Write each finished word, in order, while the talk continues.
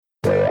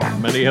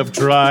Many have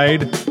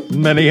tried,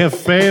 many have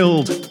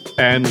failed,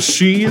 and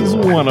she is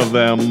one of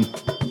them.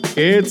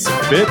 It's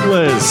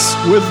Fitless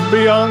with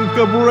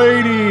Bianca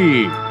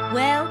Brady.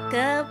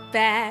 Welcome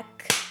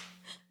back.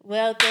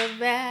 Welcome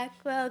back.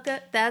 Welcome.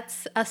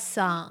 That's a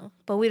song,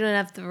 but we don't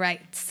have the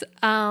rights.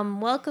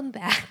 Welcome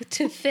back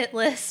to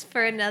Fitless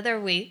for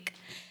another week.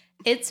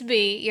 It's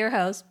me, your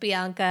host,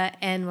 Bianca,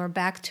 and we're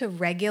back to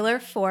regular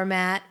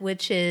format,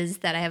 which is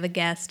that I have a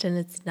guest and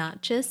it's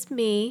not just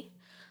me.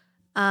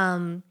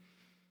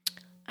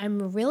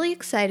 I'm really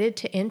excited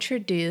to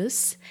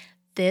introduce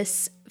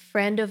this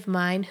friend of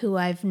mine who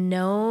I've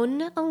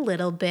known a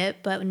little bit,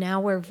 but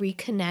now we're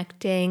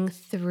reconnecting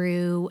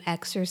through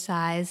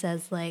exercise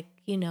as a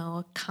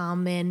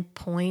common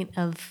point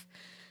of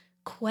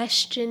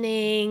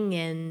questioning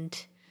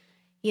and,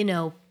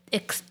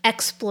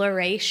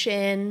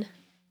 exploration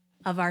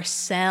of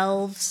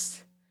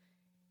ourselves.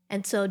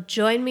 And so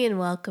join me in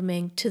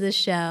welcoming to the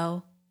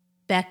show,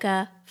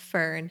 Becca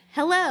Fern.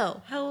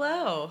 Hello.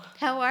 Hello.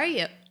 How are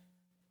you?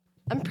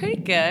 I'm pretty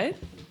good.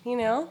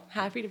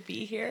 Happy to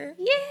be here.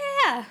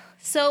 Yeah.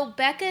 So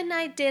Becca and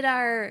I did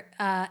our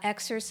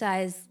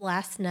exercise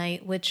last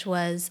night, which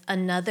was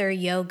another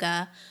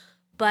yoga.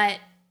 But,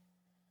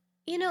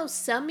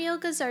 some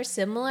yogas are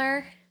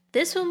similar.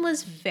 This one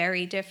was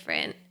very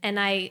different. And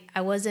I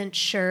wasn't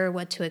sure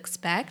what to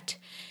expect.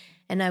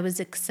 And I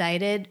was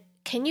excited.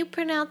 Can you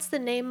pronounce the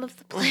name of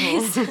the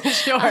place?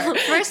 Sure.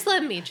 First,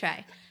 let me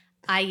try.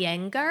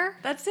 Iyengar?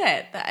 That's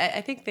it.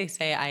 I think they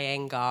say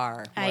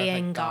Iyengar.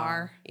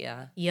 Iyengar.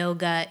 Yeah.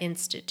 Yoga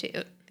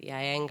Institute. The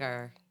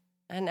Iyengar.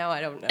 And now I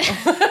don't know.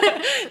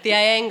 The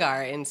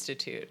Iyengar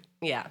Institute.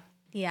 Yeah.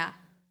 Yeah.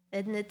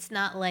 And it's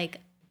not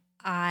like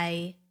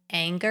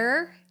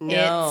anger.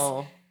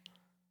 No.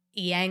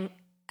 It's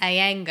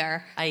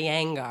Iyengar.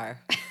 Iyengar.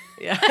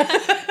 Yeah.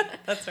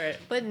 That's right.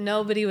 But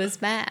nobody was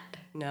mad.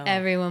 No.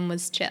 Everyone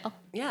was chill.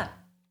 Yeah.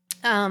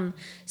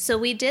 So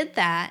we did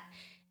that,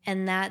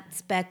 and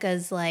that's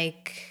Becca's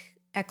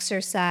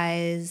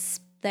exercise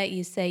that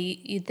you say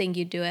you think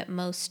you do it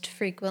most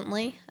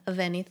frequently of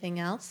anything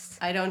else.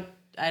 I don't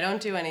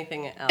do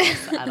anything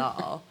else at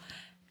all.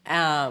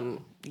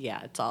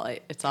 Yeah, it's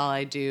all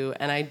I do,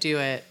 and I do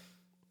it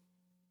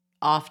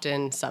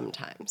often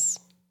sometimes.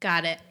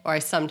 Got it. Or I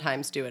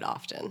sometimes do it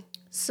often.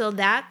 So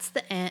that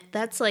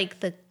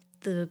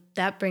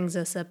brings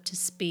us up to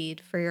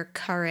speed for your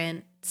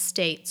current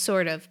state,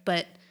 sort of,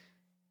 but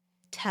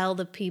tell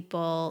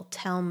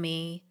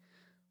me,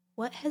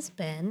 what has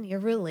been your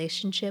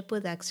relationship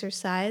with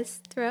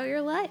exercise throughout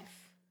your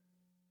life?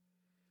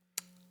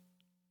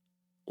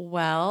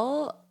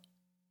 Well,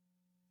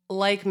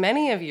 like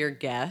many of your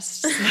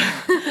guests,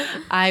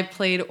 I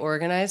played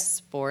organized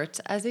sports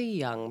as a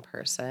young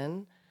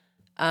person,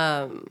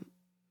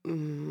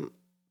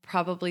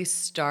 probably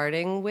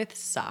starting with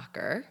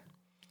soccer.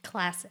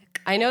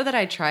 Classic. I know that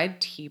I tried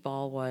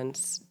t-ball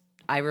once.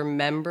 I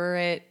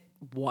remember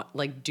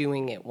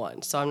doing it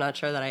once, so I'm not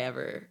sure that I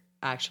ever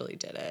actually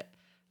did it.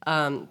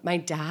 My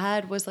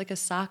dad was a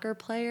soccer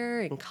player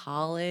in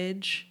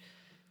college,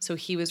 so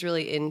he was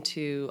really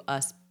into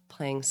us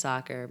playing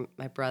soccer,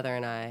 my brother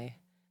and I.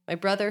 My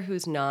brother,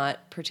 who's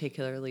not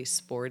particularly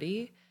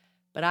sporty,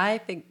 but I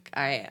think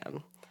I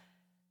am.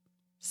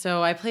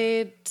 So I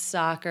played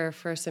soccer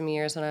for some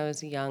years when I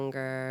was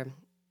younger,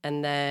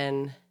 and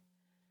then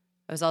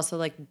I was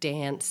also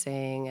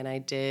dancing, and I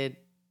did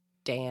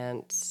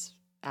dance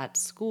at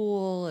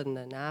school and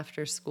then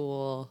after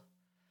school.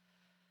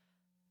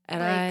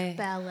 And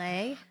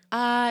ballet?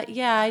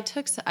 Yeah, I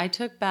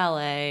took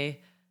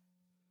ballet.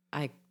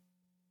 I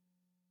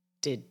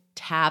did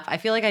tap. I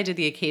feel like I did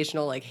the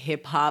occasional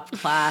hip hop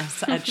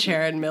class at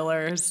Sharon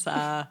Miller's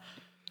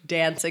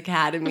dance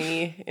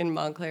academy in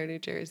Montclair, New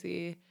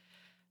Jersey.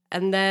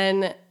 And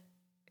then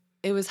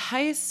it was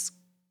high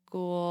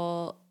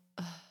school.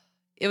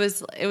 It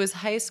was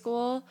high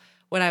school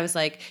when I was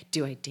like,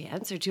 do I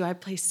dance or do I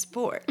play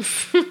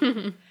sports?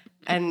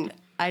 And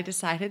I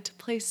decided to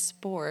play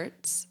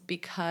sports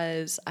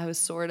because I was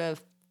sort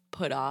of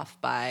put off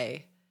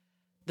by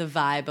the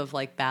vibe of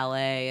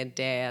ballet and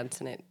dance,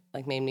 and it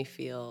made me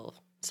feel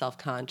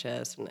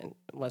self-conscious, and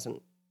I was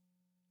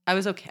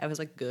okay. I was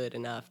good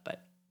enough,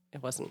 but there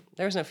was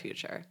no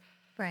future.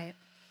 Right.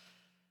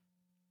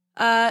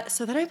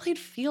 So then I played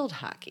field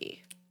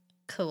hockey.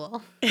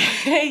 Cool.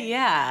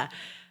 Yeah.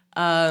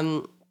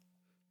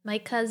 My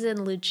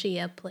cousin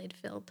Lucia played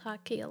field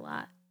hockey a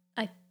lot.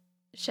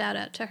 Shout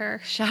out to her.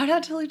 Shout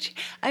out to Lucia.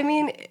 I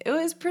mean, it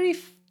was pretty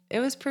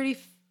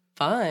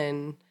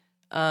fun.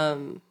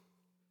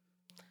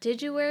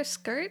 Did you wear a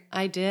skirt?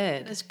 I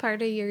did. As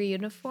part of your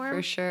uniform?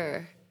 For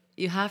sure.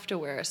 You have to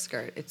wear a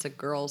skirt. It's a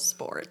girl's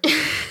sport.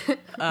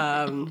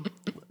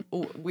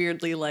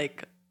 Weirdly,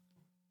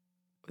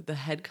 the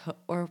head coach,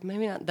 or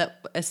maybe not, the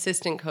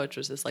assistant coach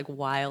was this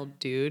wild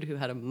dude who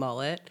had a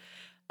mullet.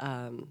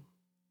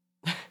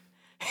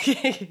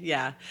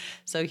 Yeah.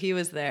 So he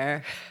was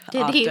there.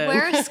 Did often. he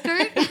wear a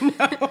skirt?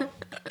 No.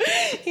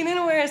 He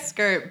didn't wear a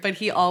skirt, but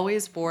he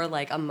always wore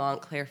a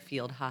Montclair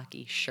field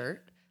hockey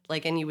shirt,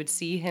 like, and you would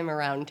see him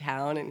around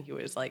town, and he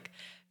was like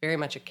very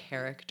much a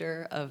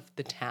character of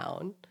the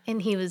town.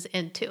 And he was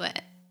into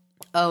it.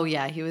 Oh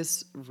yeah, he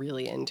was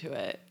really into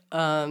it.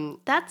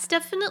 That's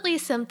definitely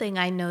something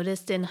I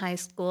noticed in high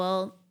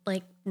school,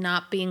 like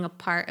not being a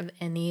part of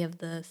any of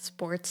the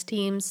sports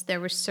teams. There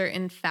were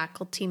certain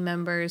faculty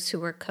members who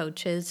were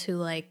coaches who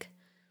like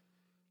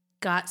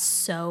got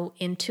so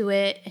into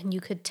it, and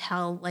you could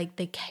tell like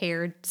they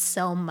cared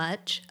so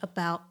much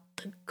about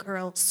the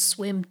girls'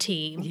 swim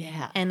team.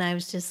 Yeah. And I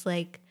was just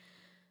like,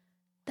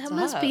 that What's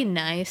must up? be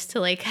nice to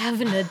like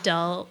have an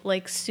adult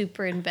like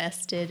super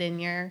invested in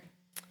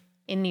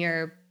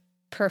your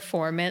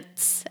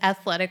performance,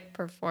 athletic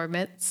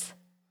performance.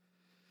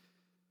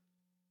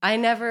 I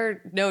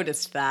never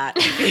noticed that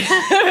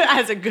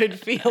as a good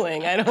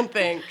feeling. I don't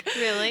think.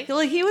 Really? Well,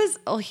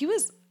 he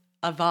was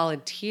a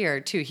volunteer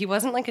too. He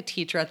wasn't like a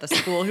teacher at the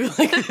school who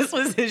like this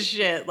was his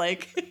shit.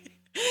 Like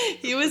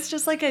he was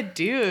just like a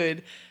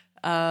dude.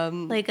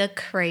 Like a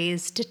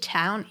crazed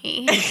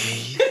townie.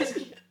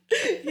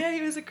 Yeah,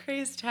 he was a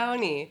crazed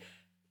townie.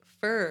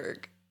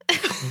 Ferg.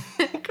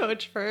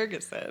 Coach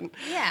Ferguson.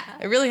 Yeah.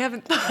 I really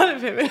haven't thought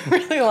of him in a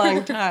really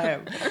long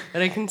time,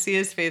 but I can see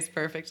his face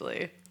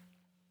perfectly.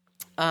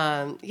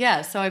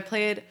 Yeah, so I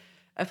played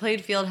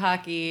field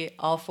hockey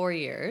all 4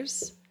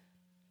 years.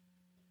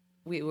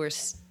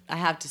 I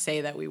have to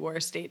say that we were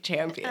state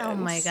champions. Oh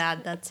my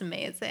God, that's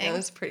amazing. It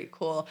was pretty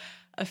cool.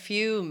 A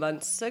few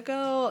months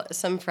ago,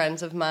 some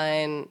friends of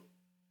mine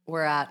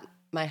were at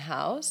my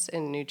house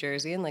in New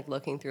Jersey and like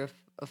looking through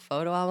a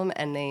photo album,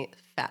 and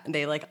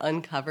they like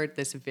uncovered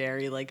this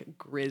very like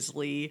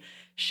grisly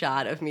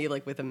shot of me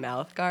like with a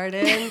mouth guard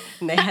in,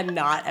 and they had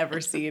not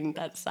ever seen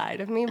that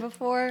side of me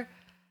before.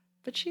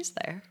 But she's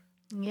there.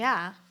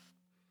 Yeah.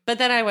 But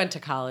then I went to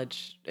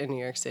college in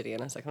New York City,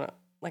 and I was like, I'm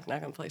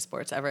not gonna play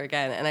sports ever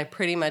again. And I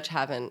pretty much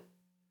haven't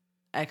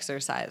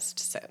exercised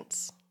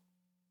since.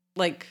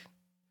 Like,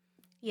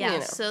 Yeah, you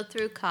know. so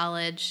through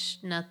college,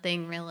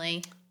 nothing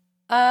really.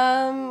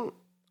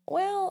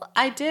 Well,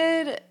 I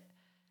did.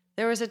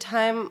 There was a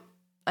time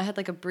I had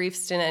like a brief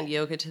stint at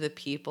Yoga to the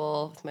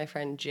People with my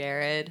friend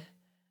Jared.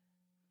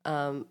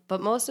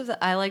 But most of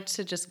I liked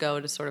to just go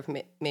to sort of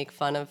make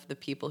fun of the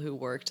people who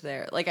worked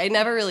there. Like, I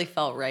never really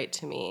felt right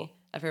to me.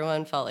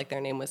 Everyone felt like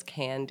their name was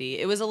Candy.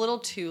 It was a little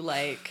too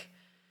like,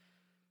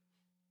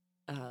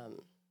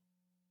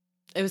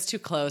 it was too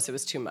close. It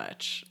was too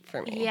much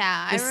for me.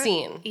 Yeah. The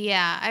scene.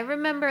 Yeah, I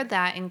remember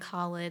that in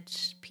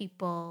college,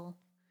 people,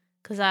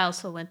 because I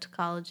also went to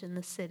college in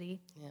the city,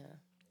 Yeah.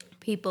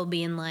 people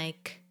being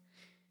like,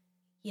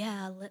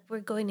 yeah, we're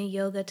going to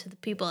Yoga to the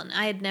People. And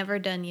I had never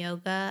done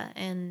yoga,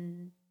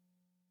 and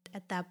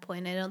at that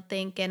point, I don't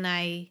think, and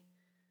I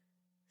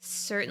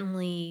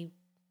certainly...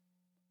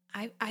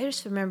 I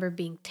just remember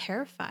being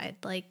terrified.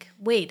 Like,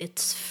 wait,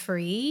 it's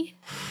free?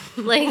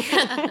 Like,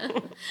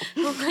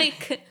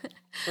 like,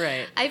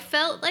 Right. I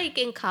felt like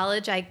in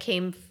college I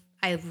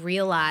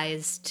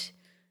realized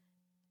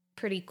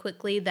pretty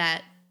quickly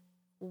that,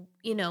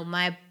 you know,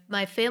 my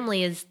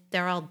family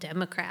they're all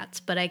Democrats,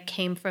 but I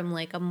came from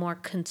like a more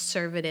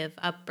conservative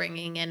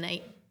upbringing, and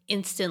I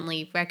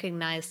instantly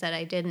recognized that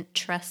I didn't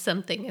trust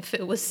something if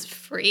it was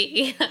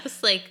free. I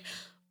was like,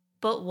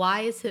 but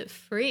why is it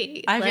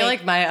free? I feel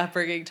like my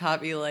upbringing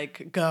taught me,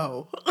 like,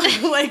 go.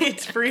 Like,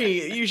 it's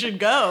free. You should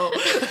go.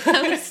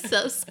 I was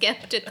so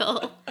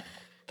skeptical.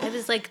 I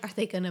was like, are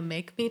they going to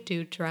make me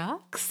do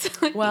drugs?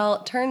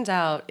 Well, turns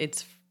out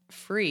it's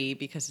free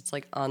because it's,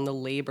 like, on the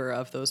labor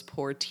of those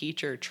poor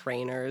teacher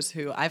trainers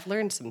who I've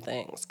learned some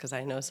things because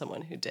I know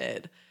someone who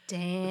did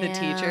the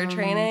teacher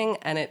training.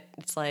 And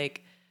it's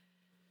like,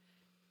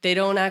 they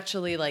don't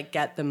actually like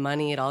get the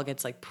money. It all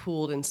gets like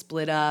pooled and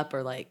split up,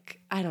 or like,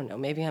 I don't know,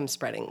 maybe I'm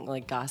spreading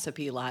like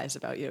gossipy lies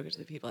about Yoga to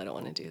the People. I don't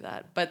want to do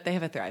that, but they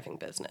have a thriving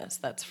business.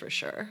 That's for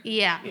sure.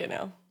 Yeah. You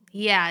know?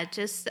 Yeah.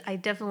 I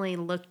definitely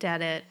looked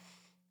at it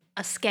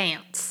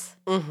askance,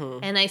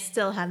 and I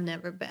still have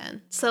never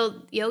been.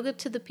 So Yoga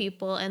to the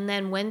People. And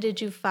then when did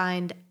you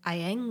find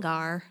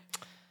Iyengar?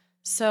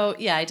 So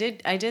yeah, I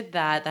did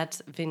that.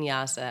 That's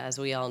vinyasa, as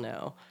we all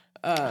know.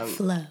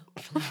 Flow.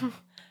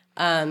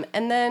 And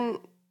then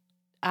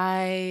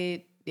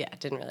I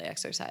didn't really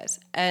exercise,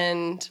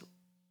 and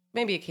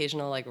maybe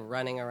occasional like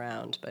running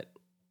around, but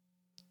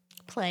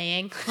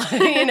Playing.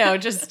 you know,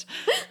 just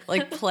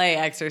like play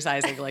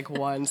exercising like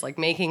once, like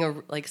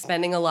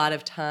spending a lot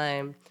of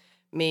time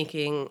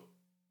making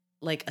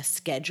like a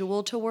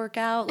schedule to work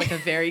out, like a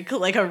very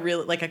like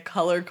a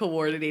color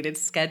coordinated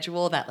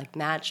schedule that like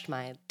matched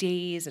my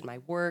days and my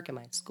work and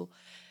my school,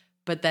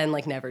 but then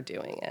like never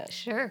doing it.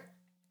 Sure.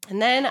 And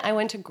then I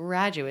went to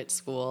graduate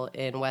school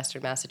in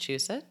Western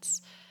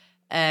Massachusetts,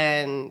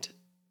 and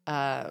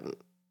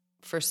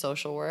for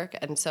social work.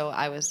 And so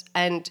I was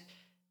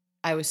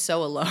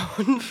so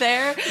alone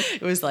there.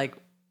 It was like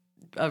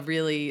a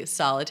really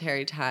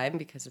solitary time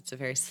because it's a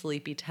very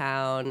sleepy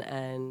town,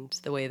 and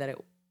the way that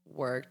it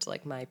worked,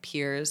 like my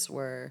peers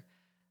were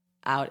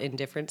out in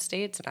different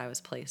states and I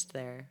was placed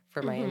there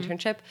for my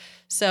internship.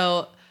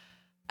 So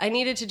I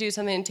needed to do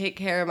something to take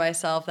care of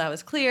myself. That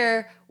was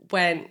clear.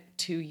 Went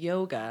to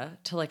yoga,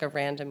 to like a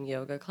random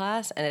yoga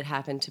class, and it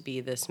happened to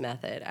be this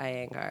method,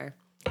 Iyengar.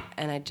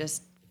 And I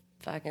just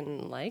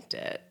fucking liked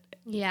it.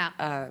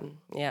 Yeah.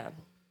 Yeah.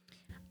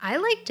 I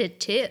liked it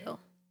too.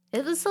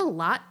 It was a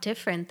lot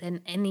different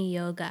than any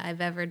yoga I've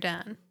ever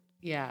done.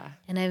 Yeah.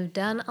 And I've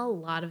done a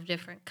lot of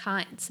different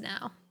kinds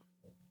now.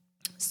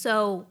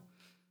 So,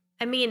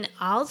 I mean,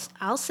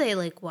 I'll say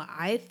like what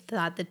I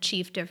thought the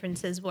chief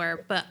differences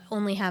were, but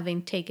only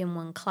having taken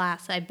one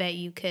class, I bet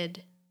you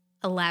could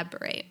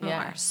elaborate more.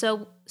 Yeah.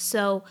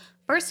 So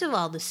first of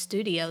all, the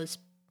studio's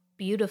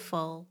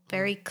beautiful,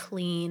 very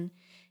clean,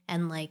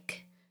 and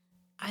like,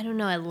 I don't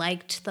know, I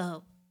liked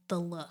the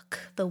look,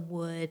 the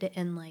wood,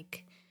 and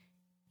like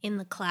in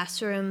the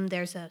classroom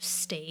there's a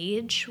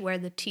stage where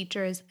the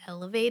teacher is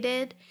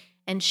elevated,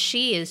 and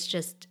she is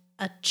just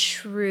a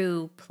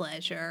true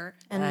pleasure.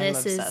 And I'm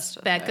this is obsessed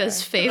with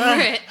Becca's her.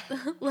 favorite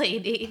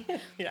lady.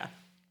 Yeah.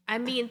 I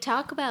mean,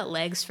 talk about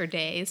legs for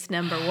days,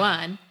 number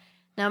one.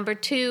 Number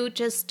two,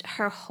 just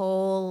her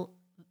whole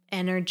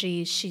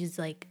energy. She's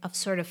like a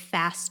sort of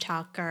fast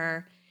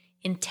talker,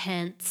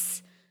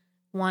 intense,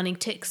 wanting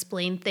to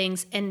explain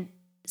things. And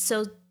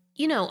so,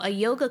 you know, a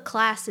yoga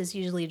class is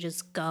usually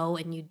just go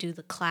and you do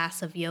the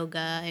class of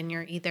yoga and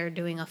you're either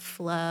doing a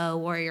flow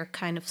or you're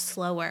kind of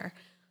slower.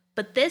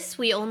 But this,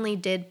 we only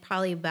did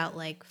probably about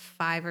like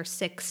 5 or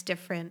 6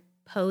 different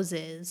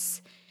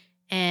poses.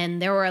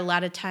 And there were a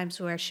lot of times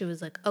where she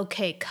was like,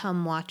 okay,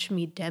 come watch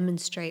me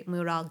demonstrate. And we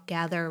would all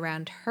gather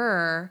around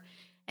her.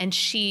 And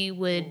she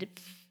would,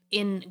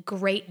 in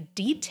great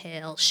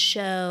detail,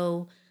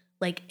 show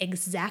like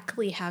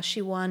exactly how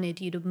she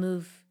wanted you to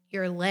move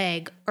your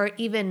leg, or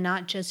even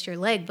not just your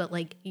leg, but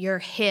like your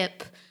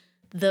hip,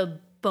 the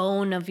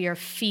bone of your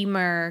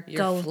femur,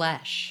 Your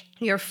flesh.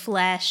 your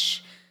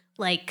flesh,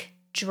 like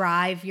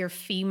drive your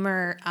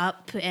femur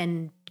up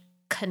and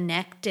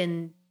connect,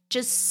 and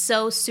just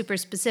so super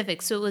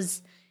specific. So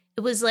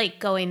it was like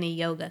going to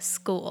yoga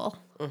school.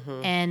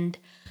 Mm-hmm. And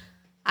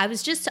I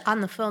was just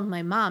on the phone with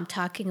my mom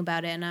talking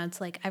about it, and I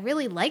was like, I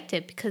really liked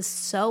it because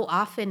so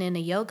often in a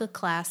yoga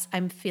class,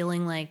 I'm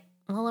feeling like,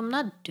 well, I'm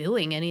not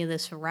doing any of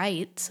this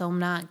right, so I'm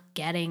not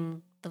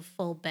getting the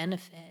full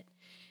benefit.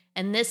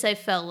 And this, I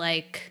felt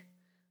like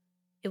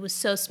it was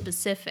so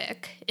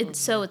specific.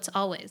 So it's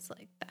always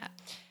like that.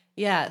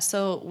 Yeah,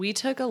 so we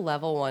took a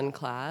level 1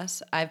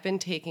 class. I've been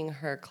taking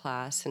her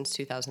class since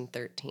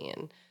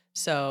 2013.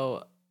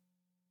 So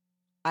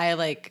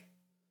I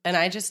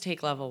just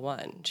take level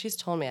 1. She's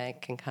told me I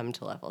can come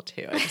to level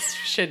 2. I just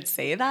should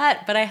say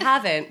that, but I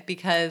haven't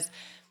because,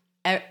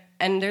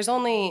 and there's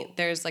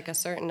like a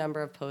certain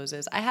number of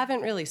poses. I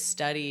haven't really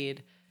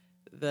studied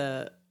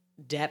the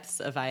depths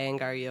of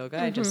Iyengar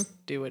yoga. I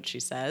just do what she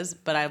says,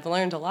 but I've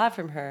learned a lot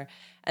from her.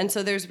 And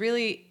so there's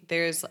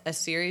a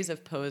series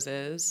of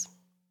poses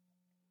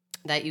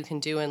that you can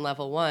do in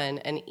level 1,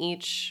 and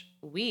each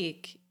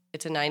week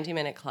it's a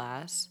 90-minute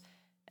class,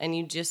 and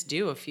you just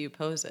do a few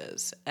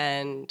poses.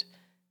 And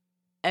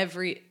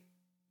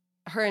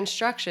her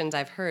instructions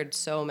I've heard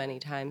so many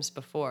times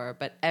before,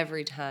 but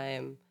every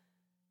time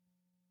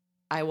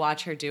I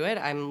watch her do it,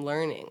 I'm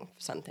learning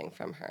something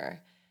from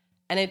her.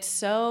 And it's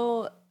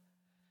so,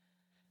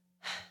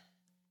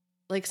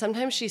 like,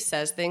 sometimes she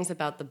says things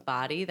about the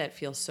body that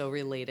feel so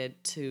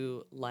related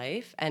to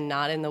life, and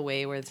not in the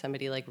way where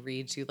somebody like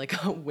reads you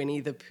like a Winnie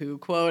the Pooh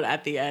quote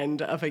at the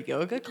end of a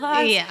yoga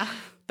class. Yeah.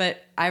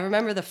 But I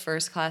remember the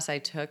first class I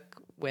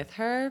took with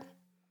her,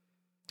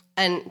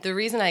 and the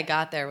reason I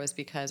got there was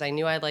because I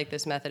knew I liked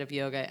this method of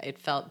yoga. It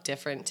felt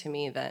different to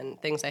me than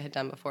things I had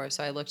done before.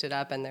 So I looked it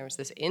up, and there was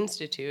this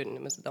institute, and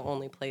it was the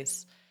only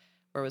place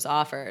where it was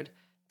offered.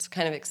 It's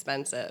kind of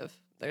expensive.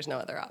 There's no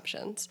other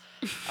options.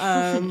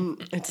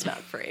 It's not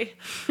free.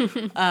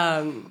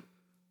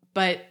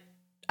 But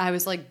I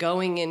was like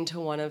going into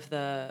one of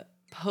the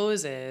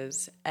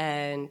poses,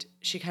 and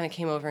she kind of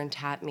came over and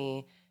tapped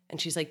me, and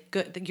she's like,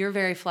 "Good, you're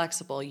very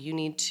flexible. You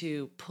need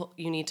to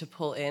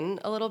pull in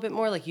a little bit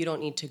more. Like, you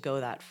don't need to go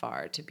that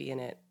far to be in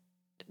it.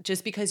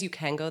 Just because you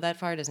can go that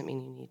far doesn't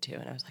mean you need to."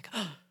 And I was like,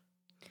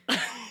 "Oh,"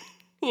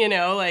 you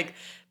know, like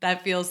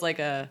that feels like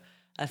a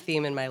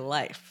theme in my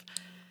life.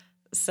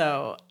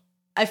 So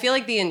I feel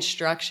like the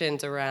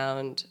instructions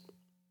around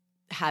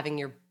having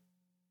your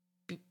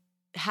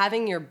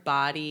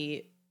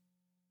body,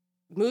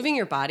 moving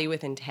your body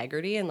with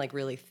integrity and like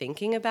really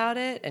thinking about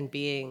it and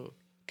being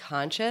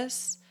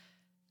conscious,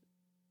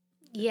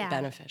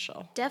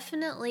 beneficial.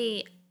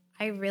 Definitely,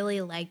 I really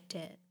liked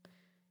it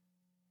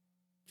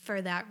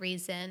for that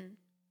reason,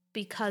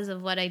 because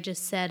of what I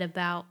just said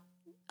about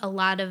a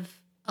lot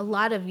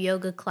of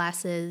yoga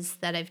classes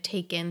that I've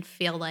taken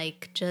feel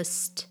like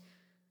just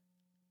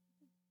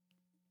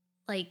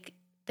like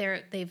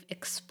they've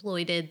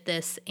exploited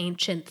this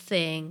ancient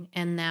thing,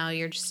 and now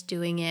you're just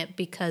doing it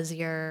because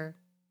you're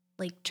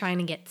like trying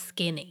to get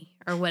skinny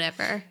or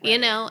whatever, right. You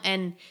know,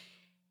 and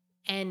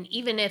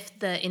even if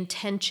the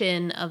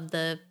intention of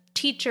the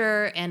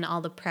teacher and all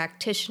the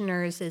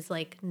practitioners is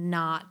like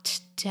not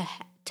to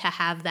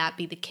have that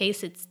be the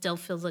case, it still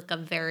feels like a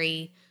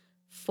very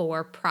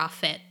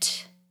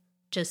for-profit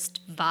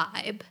just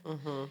vibe.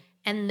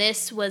 And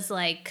this was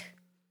like,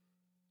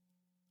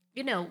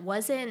 you know,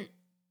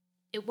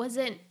 it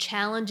wasn't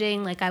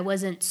challenging. Like, I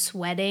wasn't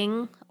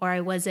sweating, or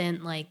I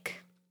wasn't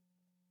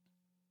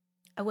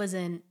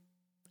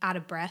out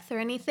of breath or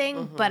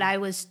anything, but I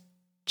was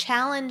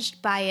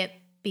challenged by it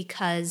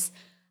because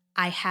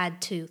I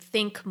had to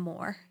think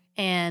more.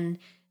 And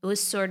it was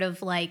sort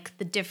of like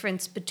the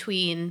difference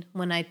between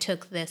when I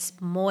took this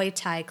Muay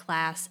Thai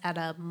class at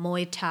a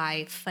Muay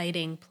Thai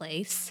fighting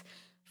place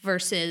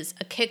versus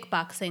a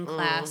kickboxing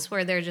class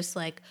where they're just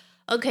like,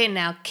 okay,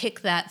 now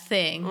kick that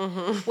thing.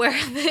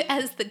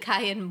 Whereas the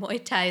guy in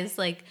Muay Thai is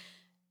like,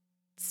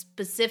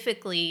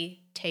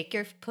 specifically take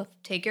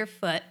your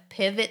foot,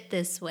 pivot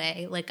this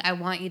way. Like, I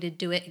want you to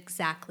do it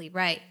exactly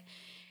right.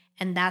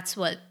 And that's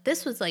what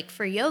this was like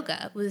for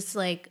yoga. It was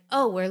like,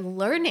 oh, we're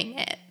learning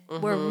it.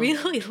 We're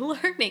really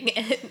learning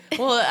it.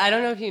 Well, I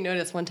don't know if you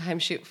noticed, one time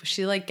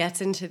she like gets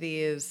into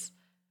these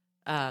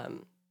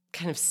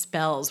kind of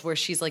spells where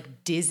she's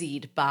like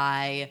dizzied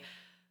by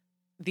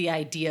the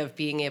idea of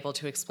being able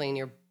to explain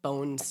your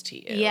bones to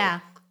you. Yeah.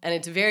 And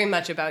it's very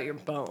much about your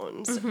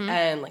bones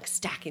and like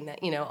stacking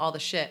that, you know, all the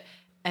shit.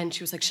 And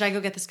she was like, should I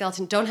go get the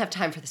skeleton? Don't have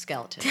time for the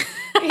skeleton.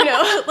 You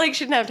know, like,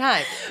 shouldn't have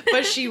time.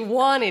 But she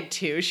wanted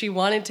to. She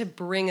wanted to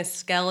bring a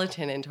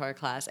skeleton into our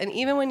class. And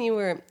even when you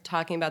were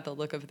talking about the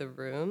look of the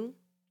room,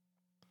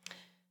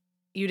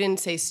 you didn't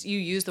say, you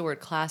used the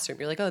word classroom.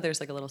 You're like, oh, there's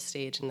like a little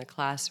stage in the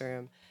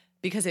classroom.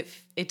 Because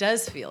it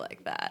does feel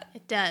like that.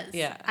 It does.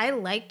 Yeah. I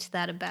liked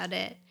that about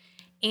it.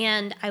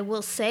 And I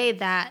will say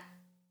that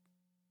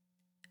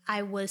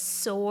I was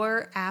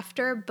sore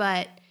after,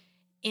 but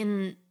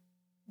in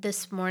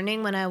this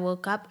morning when I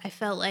woke up, I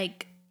felt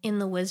like in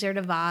The Wizard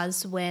of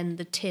Oz when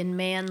the Tin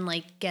Man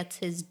like gets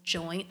his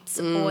joints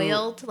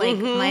oiled, like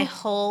my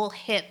whole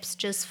hips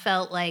just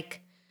felt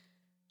like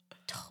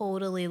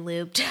totally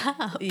lubed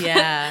up.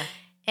 Yeah.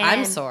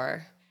 I'm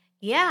sore.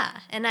 Yeah,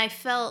 and I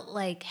felt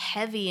like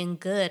heavy and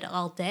good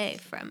all day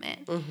from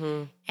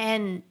it.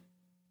 And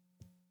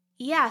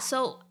yeah,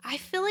 so I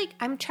feel like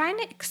I'm trying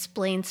to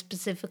explain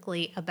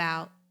specifically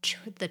about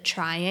the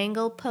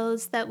triangle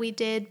pose that we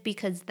did,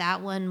 because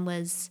that one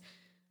was,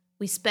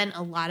 we spent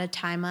a lot of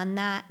time on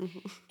that.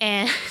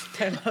 And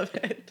I love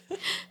it.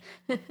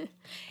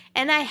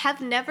 And I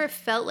have never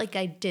felt like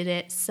I did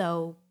it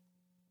so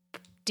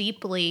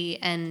deeply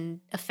and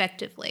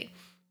effectively.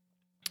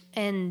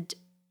 And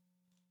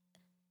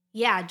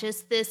yeah,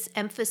 just this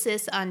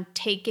emphasis on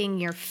taking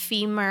your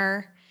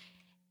femur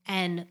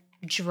and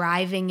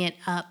driving it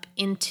up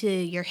into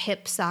your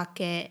hip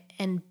socket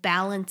and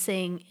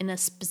balancing in a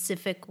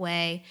specific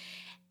way.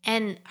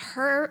 And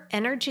her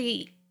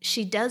energy,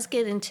 she does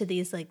get into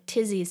these like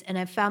tizzies, and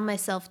I found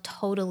myself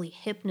totally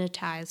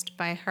hypnotized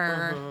by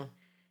her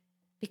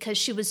because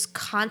she was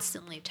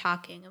constantly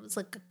talking. It was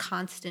like a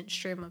constant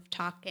stream of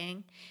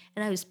talking,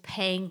 and I was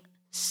paying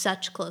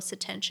such close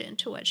attention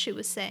to what she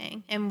was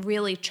saying and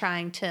really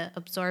trying to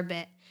absorb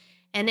it.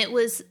 And it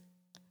was,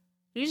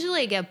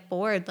 usually I get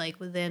bored like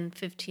within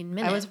 15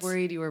 minutes. I was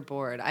worried you were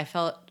bored. I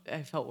felt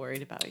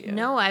worried about you.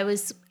 No, I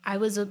was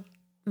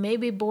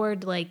maybe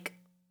bored like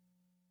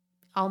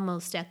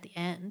almost at the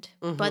end.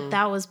 But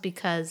that was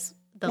because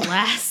the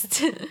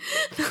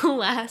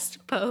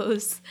last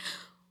pose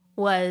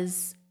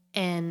was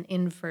an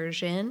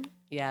inversion.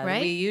 Yeah,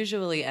 right? We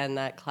usually end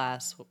that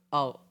class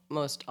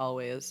almost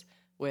always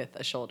with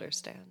a shoulder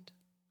stand.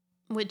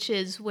 Which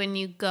is when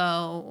you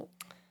go,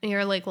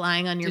 you're like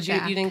lying on your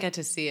back. You didn't get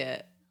to see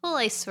it. Well,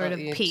 I sort of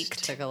you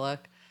peeked. Took a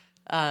look.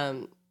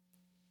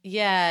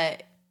 Yeah.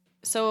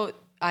 So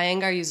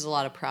Iyengar uses a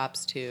lot of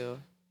props too.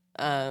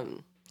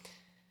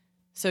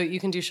 So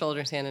you can do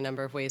shoulder stand a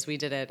number of ways. We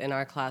did it in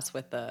our class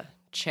with the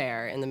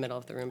chair in the middle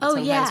of the room, but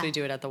sometimes we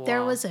do it at the wall.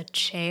 There was a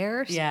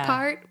chair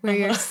part where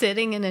you're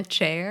sitting in a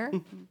chair.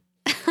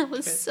 It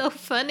was so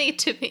funny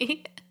to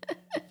me.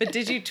 But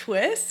did you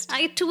twist?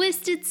 I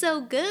twisted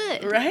so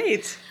good.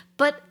 Right.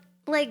 But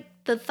like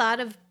the thought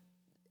of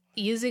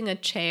using a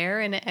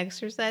chair in an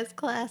exercise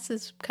class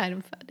is kind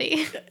of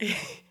funny.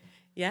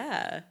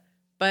 Yeah.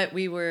 But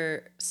we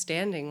were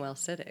standing while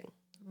sitting.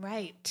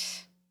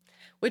 Right.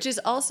 Which is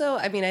also,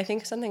 I mean, I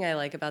think something I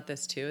like about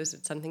this too is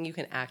it's something you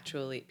can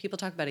actually, people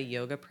talk about a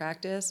yoga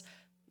practice,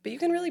 but you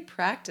can really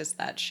practice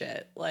that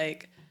shit.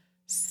 Like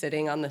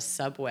sitting on the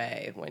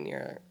subway when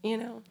you're,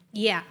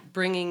 Yeah.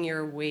 bringing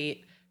your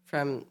weight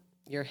from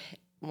your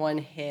one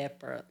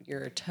hip or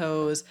your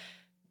toes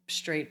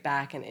straight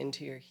back and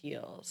into your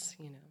heels,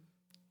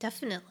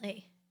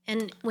 Definitely.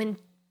 And when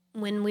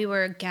we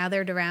were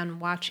gathered around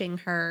watching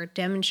her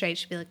demonstrate,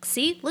 she'd be like,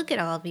 see, look at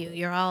all of you.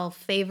 You're all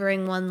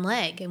favoring one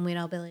leg. And we'd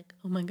all be like,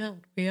 oh my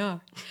God, we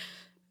are.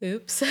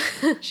 Oops.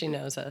 She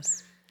knows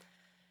us.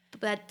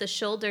 But the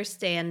shoulder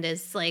stand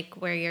is like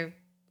where you're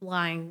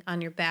lying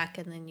on your back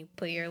and then you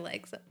put your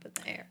legs up in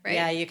the air, right?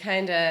 Yeah,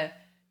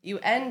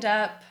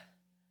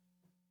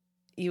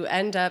 you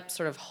end up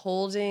sort of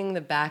holding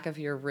the back of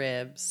your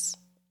ribs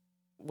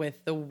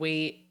with the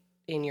weight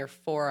in your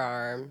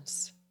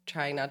forearms,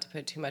 trying not to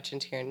put too much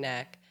into your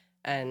neck,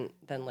 and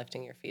then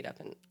lifting your feet up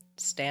and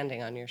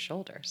standing on your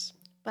shoulders.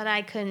 But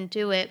I couldn't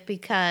do it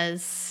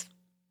because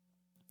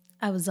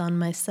I was on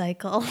my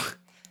cycle,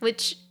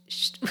 which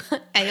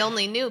I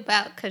only knew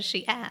about because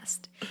she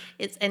asked,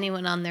 is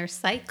anyone on their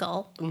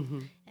cycle? Mm-hmm.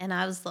 And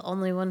I was the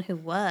only one who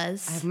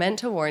was. I've meant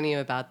to warn you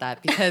about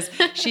that because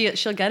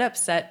she'll get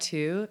upset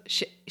too.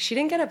 She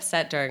didn't get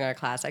upset during our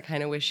class. I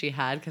kind of wish she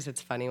had, because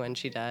it's funny when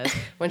she does.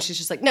 When she's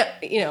just like, no,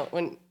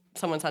 when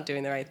someone's not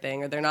doing the right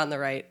thing or they're not in the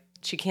right,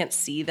 she can't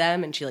see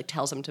them, and she like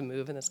tells them to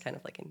move in this kind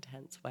of like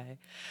intense way.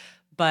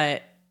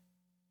 But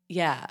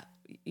yeah,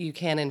 you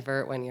can't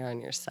invert when you're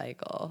on your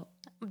cycle.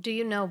 Do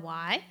you know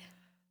why?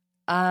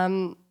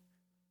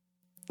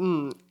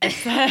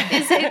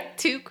 Is it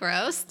too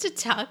gross to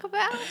talk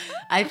about?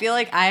 I feel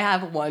like I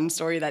have one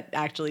story that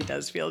actually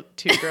does feel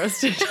too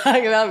gross to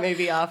talk about,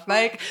 maybe off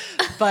mic.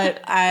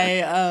 But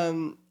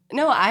I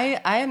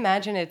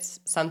imagine it's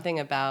something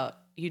about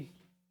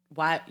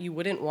why you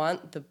wouldn't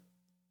want the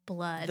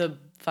blood, the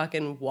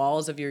fucking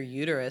walls of your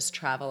uterus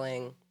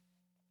traveling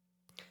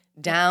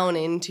down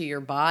into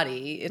your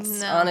body.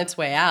 It's on its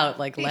way out.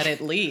 Like, let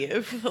it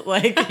leave.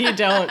 Like, you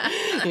don't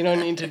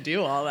need to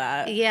do all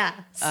that. Yeah.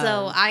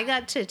 So I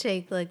got to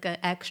take like an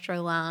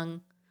extra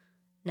long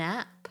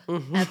nap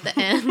at the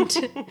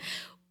end.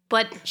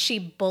 But she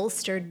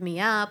bolstered me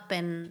up,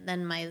 and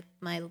then my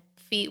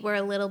feet were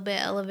a little bit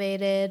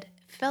elevated.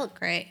 It felt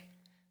great.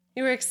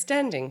 You were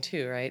extending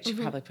too, right? She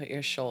probably put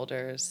your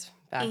shoulders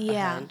back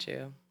behind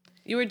you.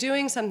 You were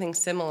doing something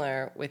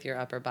similar with your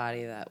upper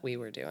body that we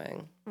were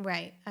doing.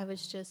 Right. I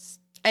was just...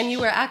 And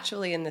you were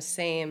actually in the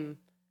same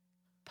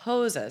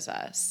pose as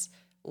us,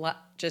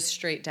 just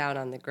straight down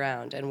on the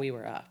ground, and we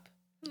were up.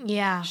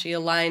 Yeah. She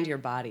aligned your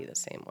body the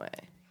same way.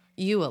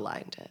 You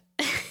aligned it,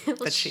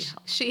 but she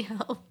helped. She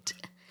helped.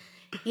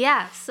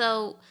 Yeah.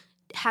 So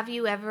have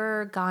you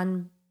ever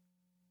gone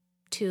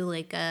to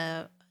like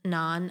a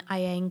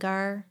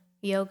non-Iyengar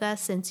yoga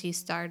since you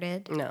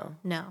started?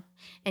 No.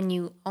 And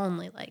you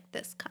only like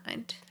this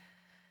kind?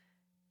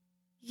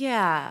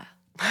 Yeah.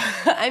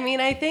 I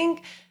mean, I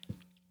think...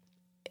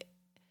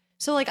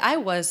 So, like, I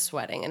was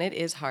sweating, and it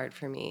is hard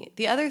for me.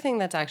 The other thing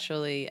that's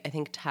actually, I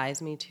think,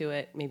 ties me to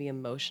it, maybe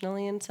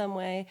emotionally in some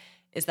way,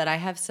 is that I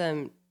have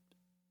some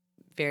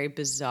very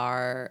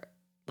bizarre,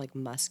 like,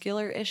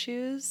 muscular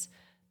issues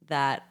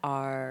that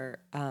are,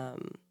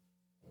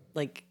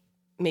 like,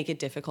 make it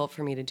difficult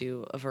for me to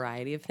do a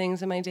variety of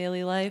things in my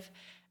daily life.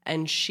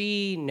 And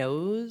she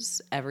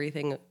knows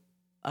everything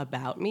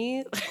about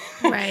me,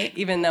 right?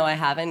 Even though I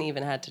haven't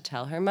even had to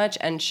tell her much.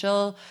 And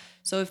so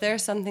if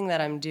there's something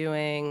that I'm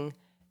doing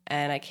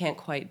and I can't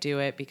quite do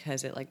it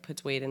because it like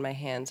puts weight in my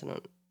hands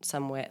in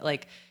some way,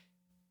 like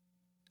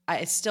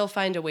I still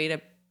find a way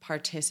to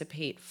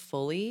participate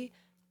fully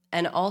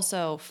and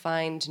also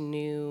find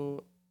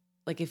new,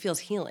 like it feels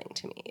healing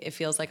to me. It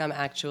feels like I'm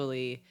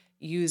actually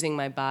using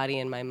my body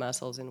and my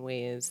muscles in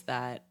ways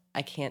that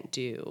I can't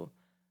do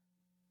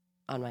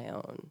on my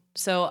own.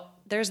 So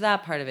there's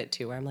that part of it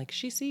too, where I'm like,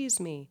 she sees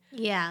me.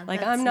 Yeah, like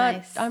that's I'm not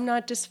nice. I'm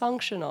not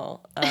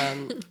dysfunctional.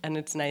 And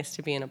it's nice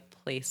to be in a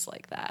place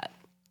like that.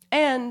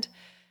 And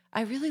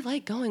I really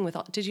like going with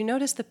all. Did you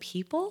notice the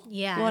people?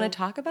 Yeah. You want to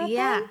talk about them?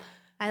 Yeah.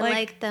 I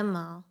like them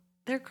all.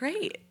 They're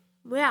great.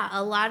 Yeah,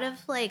 a lot of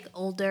like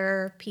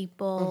older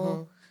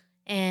people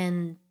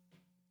and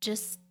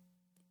just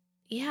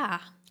yeah.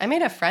 I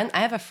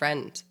have a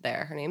friend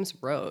there. Her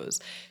name's Rose.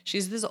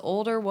 She's this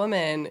older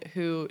woman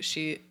who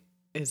she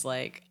is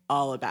like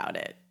all about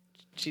it.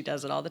 She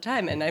does it all the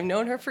time, and I've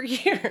known her for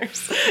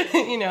years.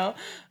 You know,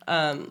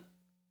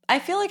 I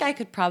feel like I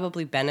could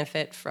probably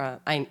benefit from.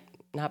 I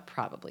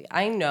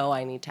know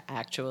I need to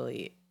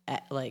actually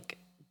like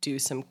do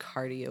some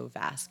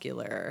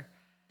cardiovascular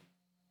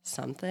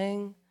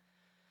something,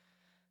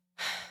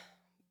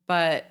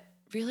 but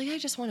really I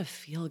just want to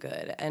feel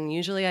good. And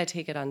usually I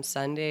take it on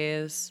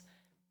Sundays.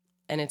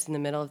 And it's in the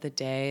middle of the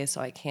day,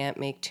 so I can't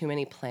make too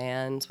many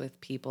plans with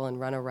people and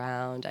run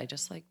around. I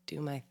just like do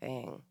my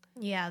thing.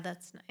 Yeah,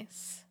 that's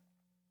nice.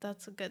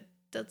 That's a good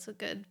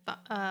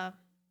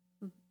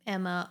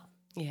MO.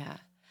 Yeah.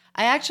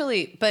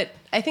 But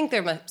I think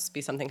there must be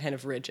something kind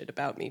of rigid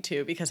about me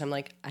too, because I'm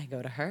like, I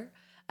go to her.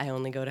 I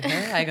only go to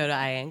her. I go to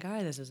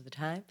Iyengar. This is the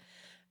time.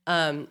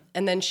 And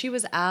then she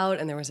was out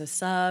and there was a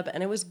sub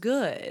and it was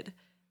good.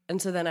 And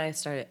so then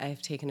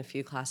I've taken a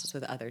few classes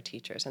with other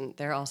teachers and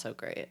they're also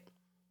great.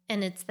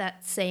 And it's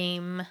that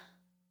same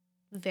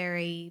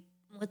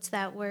what's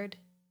that word?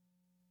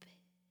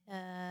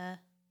 A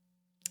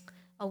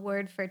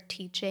word for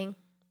teaching.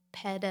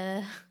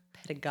 Pedagogy.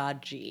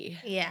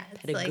 Yeah.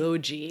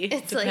 Pedagogy.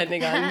 It's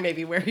depending like, on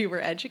maybe where you were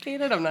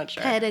educated. I'm not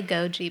sure.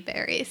 Pedagogy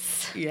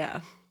berries.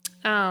 Yeah.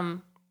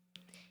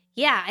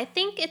 Yeah, I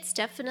think it's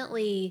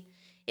definitely,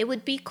 it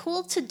would be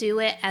cool to do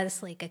it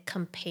as like a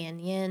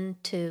companion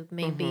to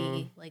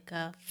maybe like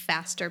a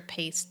faster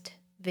paced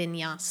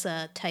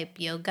vinyasa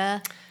type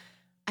yoga.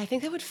 I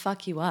think that would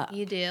fuck you up.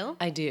 You do?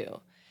 I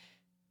do.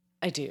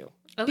 Okay.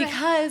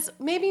 Because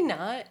maybe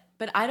not,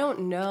 but I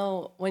don't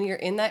know. When you're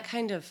in that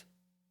kind of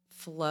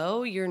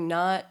flow, you're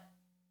not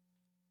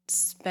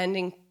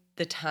spending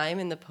the time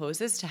in the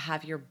poses to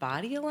have your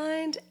body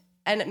aligned,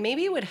 and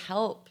maybe it would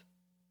help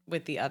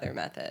with the other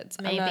methods.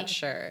 Maybe. I'm not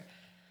sure.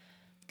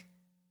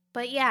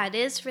 But yeah, it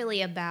is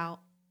really about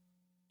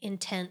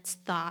intense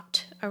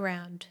thought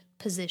around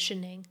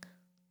positioning.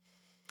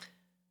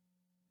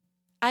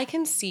 I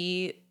can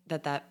see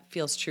that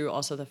feels true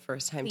also the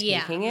first time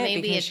taking it,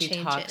 maybe because it she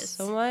changes. talks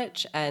so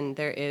much, and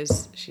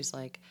she's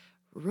like,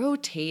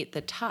 rotate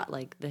the top,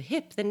 like the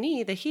hip, the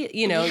knee, the heel,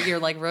 you're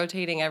like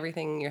rotating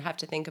everything. You have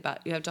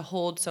to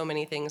hold so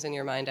many things in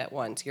your mind at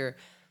once. You're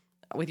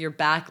with your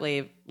back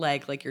leg,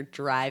 like you're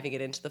driving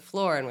it into the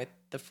floor, and with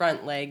the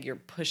front leg, you're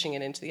pushing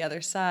it into the other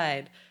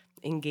side,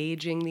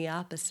 engaging the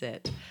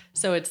opposite.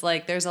 So it's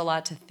like there's a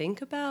lot to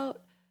think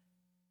about.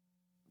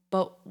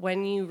 But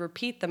when you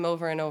repeat them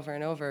over and over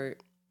and over,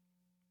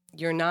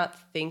 you're not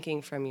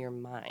thinking from your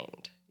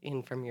mind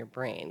and from your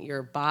brain.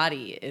 Your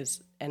body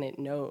is, and it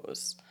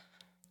knows.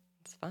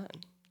 It's fun.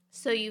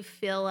 So you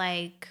feel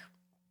like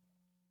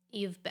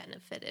you've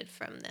benefited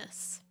from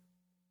this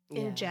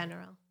in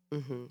general,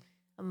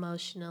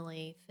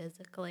 emotionally,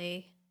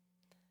 physically,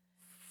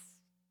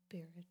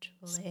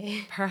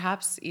 spiritually.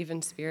 Perhaps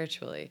even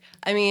spiritually.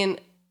 I mean,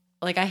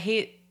 like I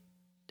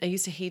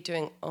used to hate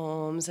doing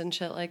ohms and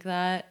shit like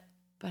that.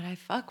 But I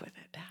fuck with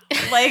it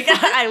now. Like,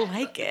 I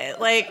like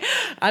it. Like,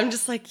 I'm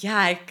just like, yeah,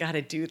 I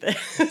gotta do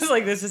this.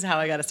 Like, this is how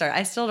I gotta start.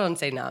 I still don't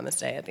say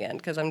namaste at the end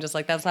because I'm just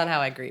like, that's not how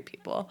I greet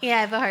people. Yeah,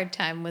 I have a hard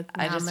time with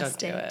I just namaste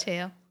don't do it.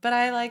 too. But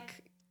I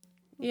like,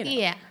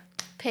 Yeah,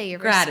 pay your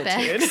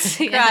gratitude.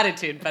 respects. Yeah.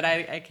 Gratitude, but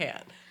I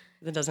can't.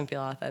 It doesn't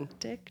feel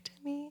authentic to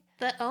me.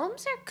 The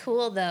ohms are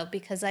cool though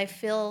because I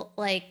feel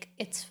like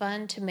it's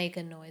fun to make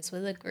a noise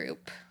with a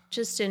group,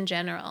 just in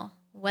general.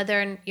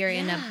 Whether you're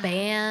in a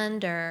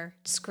band or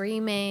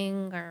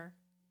screaming or...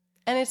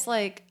 And it's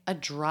like a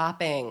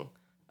dropping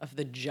of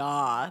the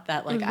jaw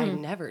that like I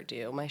never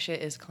do. My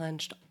shit is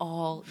clenched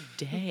all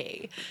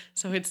day.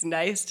 So it's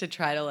nice to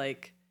try to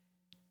like,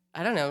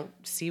 I don't know,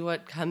 see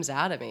what comes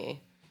out of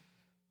me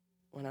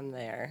when I'm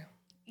there.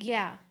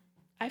 Yeah.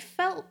 I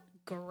felt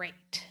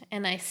great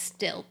and I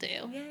still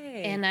do.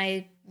 Yay. And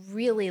I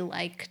really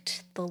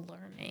liked the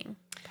learning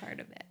part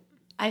of it.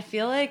 I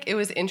feel like it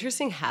was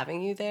interesting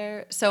having you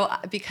there. So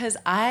because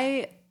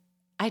I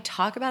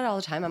talk about it all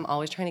the time. I'm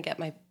always trying to get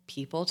my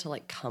people to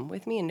like come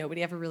with me, and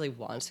nobody ever really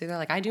wants to. They're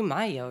like, I do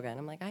my yoga, and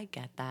I'm like, I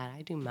get that.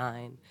 I do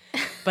mine.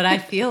 But I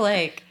feel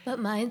like but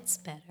mine's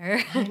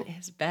better. mine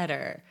is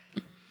better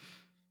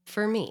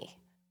for me.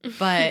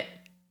 But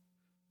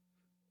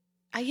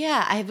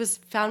I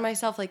found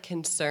myself like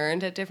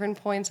concerned at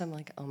different points. I'm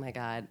like, oh my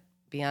God,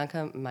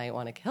 Bianca might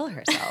want to kill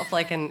herself.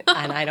 Like, and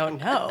I don't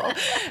know.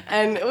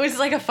 And it was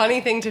like a funny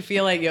thing to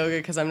feel at yoga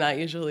because I'm not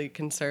usually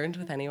concerned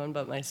with anyone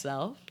but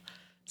myself.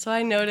 So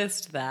I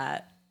noticed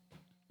that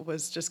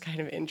was just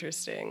kind of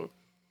interesting.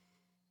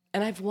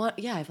 And I've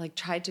like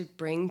tried to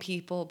bring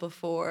people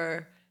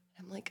before.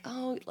 I'm like,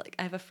 oh, like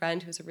I have a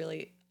friend who's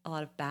a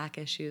lot of back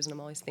issues, and I'm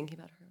always thinking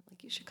about her. I'm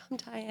like, you should come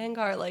to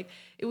Iyengar. Like,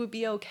 it would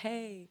be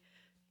okay,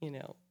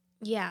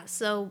 Yeah.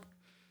 So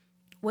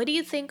what do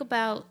you think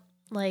about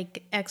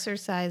like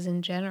exercise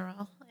in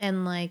general?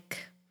 And like,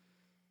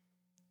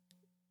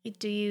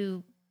 do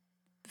you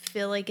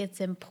feel like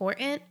it's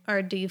important,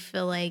 or do you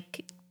feel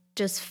like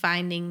just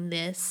finding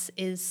this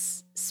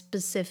is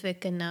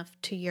specific enough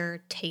to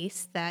your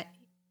taste that,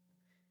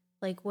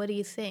 like, what do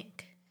you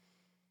think?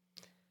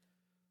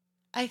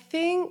 I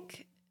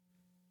think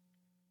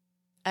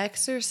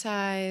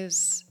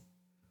exercise,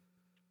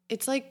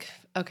 it's like,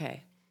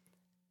 okay,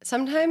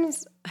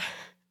 sometimes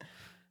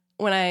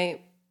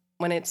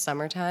when it's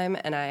summertime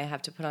and I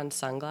have to put on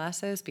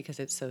sunglasses because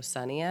it's so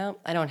sunny out,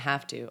 I don't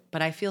have to,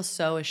 but I feel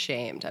so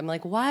ashamed. I'm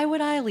like, why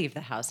would I leave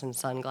the house in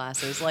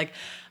sunglasses? Like,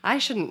 I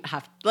shouldn't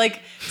have,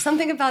 like,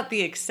 something about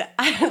the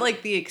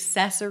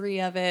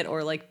accessory of it,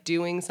 or like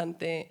doing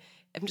something.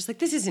 I'm just like,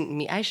 this isn't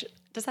me. I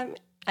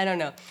don't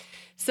know.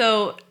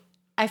 So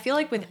I feel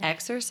like with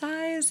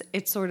exercise,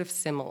 it's sort of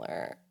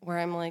similar, where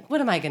I'm like,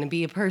 what am I going to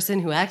be, a person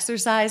who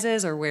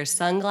exercises or wears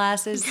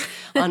sunglasses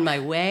on my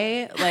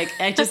way? Like,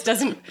 it just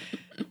doesn't...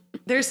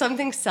 There's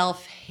something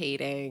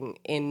self-hating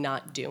in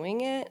not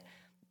doing it,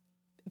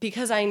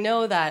 because I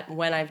know that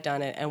when I've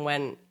done it and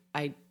when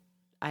I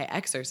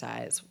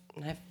exercise,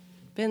 and I've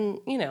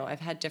been, I've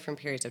had different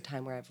periods of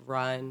time where I've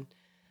run,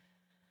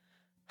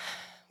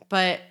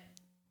 but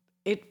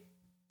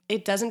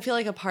it doesn't feel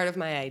like a part of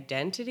my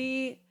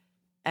identity.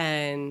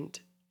 And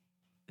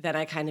then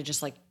I kind of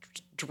just like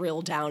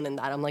drill down in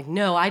that. I'm like,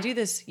 no, I do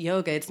this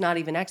yoga. It's not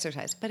even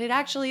exercise, but it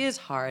actually is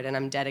hard, and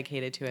I'm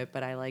dedicated to it,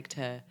 but I like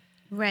to...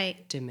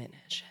 Right.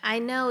 diminish. I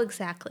know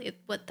exactly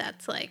what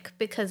that's like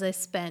because I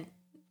spent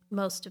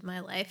most of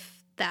my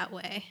life that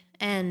way.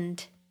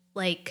 And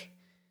like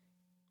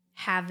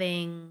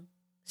having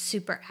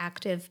super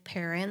active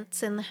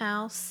parents in the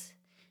house,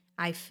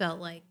 I felt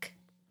like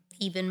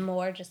even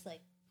more just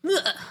like,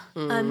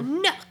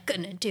 I'm not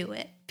going to do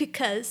it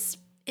because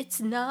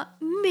it's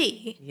not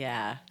me.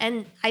 Yeah.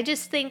 And I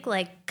just think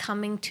like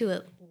coming to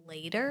it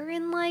later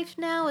in life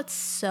now, it's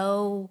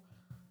so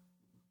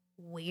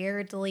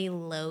weirdly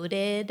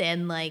loaded,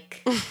 and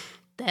like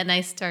then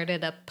I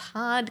started a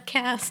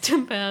podcast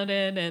about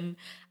it, and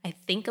I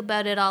think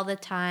about it all the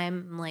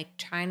time. I'm like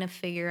trying to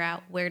figure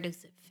out where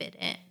does it fit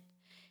in.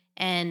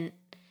 And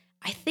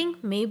I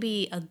think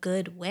maybe a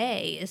good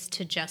way is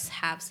to just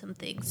have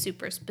something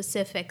super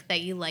specific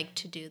that you like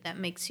to do that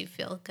makes you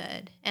feel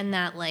good, and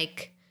that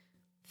like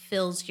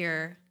fills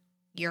your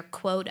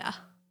quota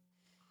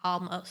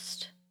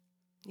almost.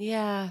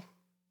 Yeah.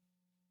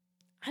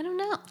 I don't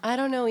know. I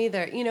don't know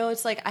either. You know,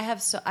 it's like I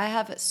have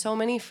so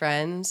many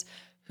friends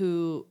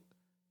who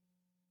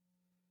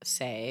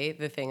say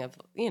the thing of,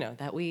 you know,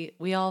 that we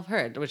all have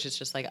heard, which is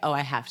just like, oh,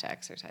 I have to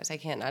exercise. I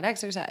can't not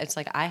exercise. It's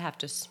like I have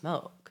to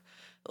smoke.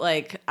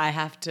 Like I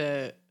have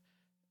to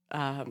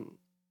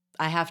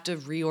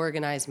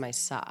reorganize my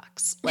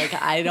socks. Like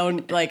I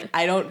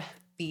don't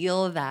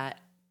feel that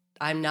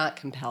I'm not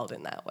compelled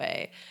in that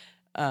way.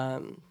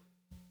 But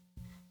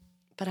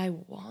I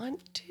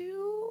want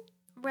to.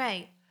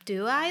 Right.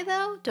 Do I,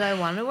 though? Do I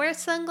want to wear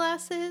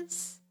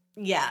sunglasses?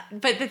 Yeah.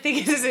 But the thing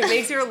is it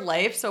makes your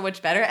life so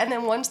much better. And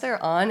then once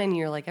they're on and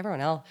you're like, everyone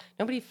else,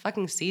 nobody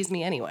fucking sees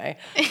me anyway.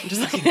 I'm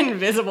just like an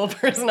invisible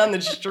person on the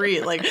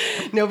street. Like,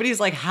 nobody's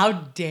like, how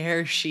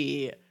dare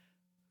she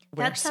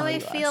wear That's how I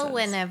sunglasses? feel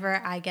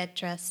whenever I get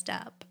dressed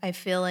up. I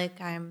feel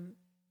like I'm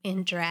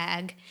in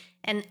drag,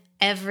 and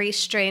every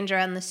stranger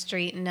on the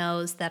street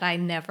knows that I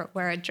never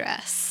wear a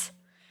dress.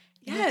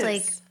 Yes. It's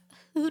like,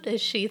 who does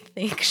she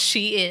think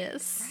she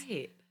is?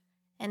 Right.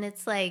 And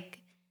it's like,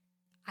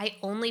 I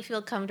only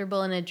feel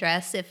comfortable in a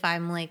dress if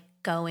I'm like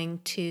going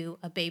to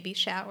a baby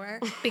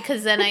shower,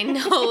 because then I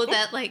know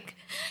that like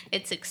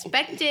it's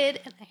expected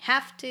and I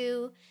have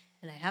to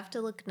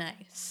look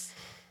nice,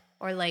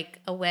 or like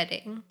a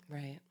wedding.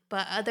 Right.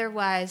 But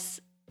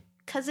otherwise,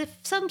 because if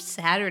some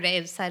Saturday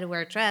I decide to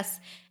wear a dress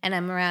and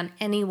I'm around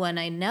anyone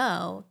I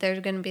know, they're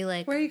going to be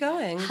like, Where are you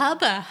going?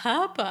 hubba,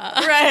 hubba.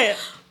 Right.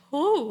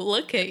 Ooh,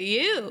 look at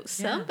you.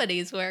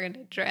 Somebody's wearing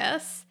a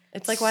dress.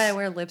 It's like why I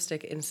wear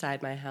lipstick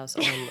inside my house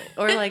only.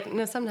 Or like,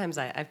 no, sometimes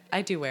I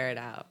do wear it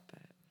out.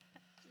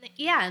 But.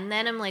 Yeah, and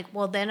then I'm like,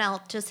 well, then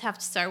I'll just have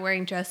to start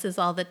wearing dresses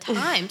all the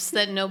time so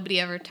that nobody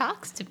ever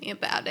talks to me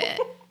about it.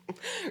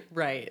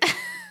 Right.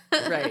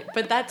 Right.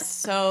 But that's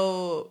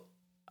so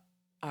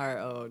our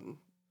own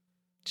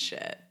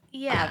shit.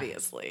 Yeah.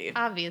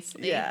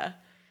 Obviously. Yeah.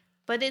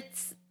 But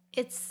it's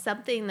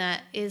something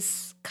that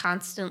is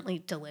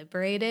constantly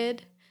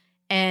deliberated,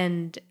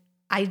 and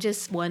I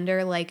just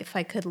wonder, like, if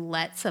I could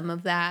let some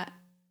of that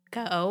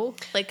go,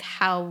 like,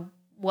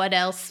 what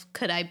else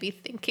could I be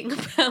thinking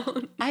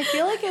about? I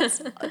feel like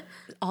it's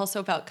also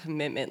about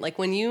commitment. Like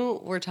when you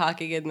were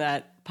talking in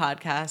that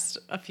podcast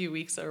a few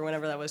weeks or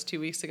whenever that was 2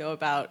 weeks ago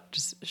about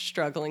just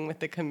struggling with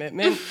the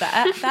commitment,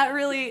 that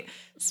really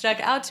stuck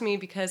out to me,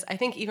 because I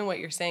think even what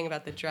you're saying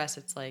about the dress,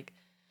 it's like,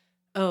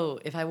 oh,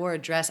 if I wore a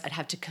dress, I'd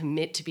have to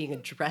commit to being a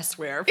dress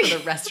wearer for the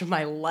rest of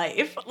my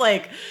life.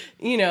 Like,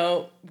 you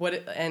know,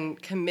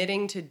 and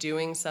committing to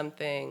doing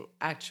something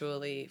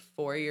actually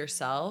for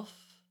yourself.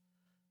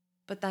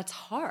 But that's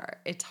hard.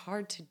 It's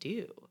hard to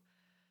do.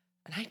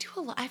 And I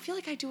feel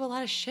like I do a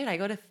lot of shit. I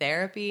go to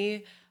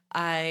therapy.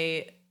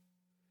 I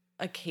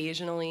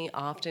occasionally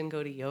often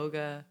go to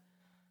yoga.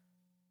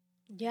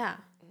 Yeah.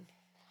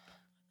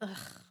 Ugh,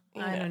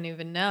 Yeah. I don't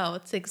even know.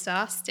 It's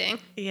exhausting.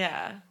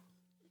 Yeah.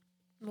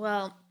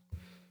 Well,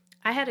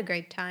 I had a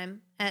great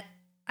time at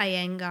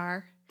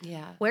Iyengar.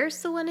 Yeah.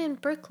 Where's the one in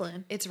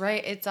Brooklyn? It's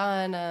right. It's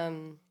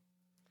on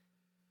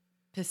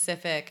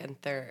Pacific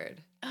and 3rd.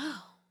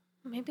 Oh,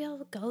 maybe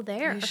I'll go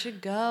there. You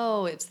should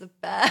go. It's the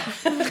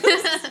best.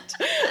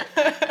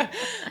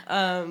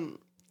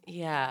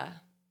 Yeah.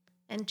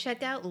 And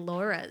check out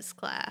Laura's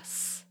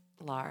class.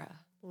 Lara.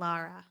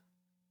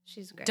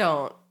 She's great.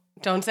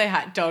 Don't say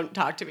hi. Don't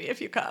talk to me if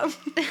you come.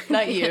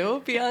 Not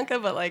you, Bianca,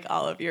 but like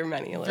all of your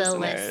many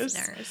listeners. The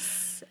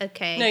listeners.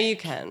 Okay. No, you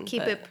can.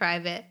 Keep it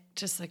private.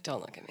 Just like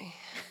don't look at me.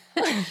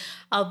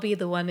 I'll be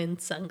the one in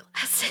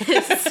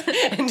sunglasses.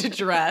 And a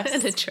dress.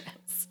 And a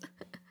dress.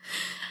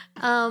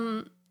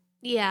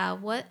 Yeah,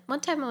 one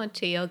time I went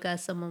to yoga,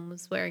 someone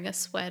was wearing a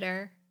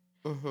sweater.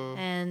 Mm-hmm.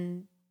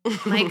 And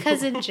my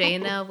cousin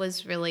Jaina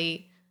was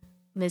really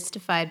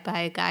mystified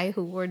by a guy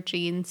who wore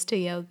jeans to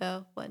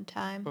yoga one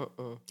time.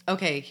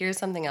 Okay, here's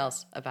something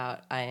else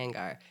about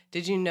Iyengar.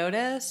 Did you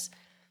notice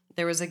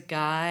there was a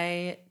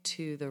guy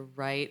to the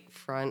right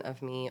front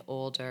of me,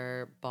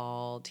 older,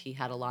 bald. He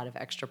had a lot of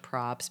extra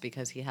props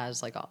because he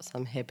has like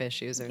some hip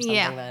issues or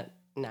something that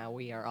now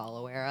we are all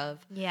aware of.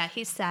 Yeah,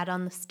 he sat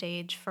on the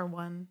stage for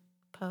one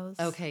pose.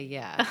 Okay,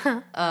 yeah.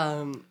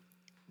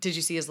 Did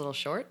you see his little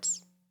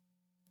shorts?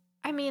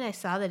 I mean, I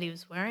saw that he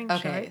was wearing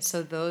Okay, shorts.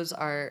 so those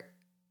are...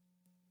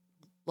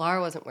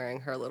 Laura wasn't wearing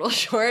her little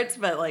shorts,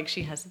 but like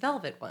she has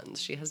velvet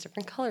ones. She has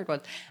different colored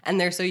ones.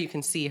 And they're so you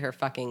can see her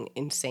fucking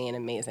insane,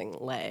 amazing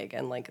leg.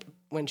 And like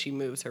when she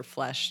moves her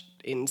flesh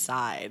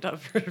inside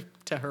of her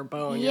to her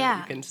bone, you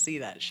can see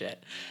that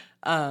shit.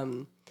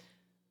 But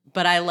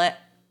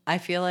I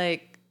feel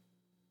like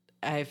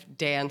I've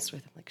danced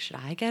with him. Like, should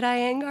I get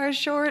Iyengar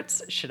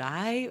shorts? Should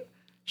I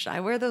should I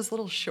wear those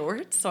little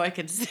shorts so I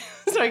can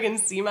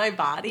see my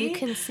body? You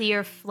can see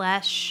your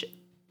flesh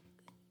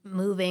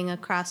moving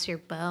across your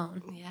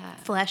bone. Yeah.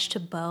 Flesh to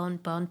bone,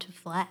 bone to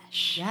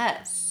flesh.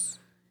 Yes.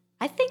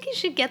 I think you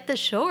should get the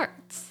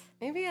shorts.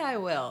 Maybe I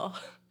will.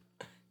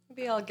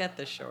 Maybe I'll get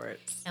the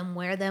shorts. And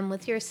wear them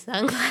with your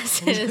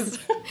sunglasses,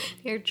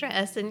 your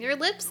dress, and your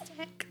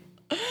lipstick.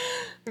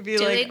 It'd be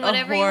Doing like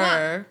whatever a you want.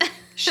 horror.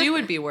 She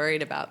would be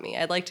worried about me.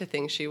 I'd like to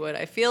think she would.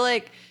 I feel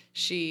like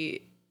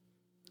she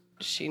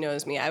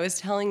knows me. I was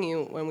telling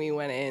you when we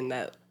went in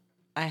that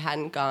I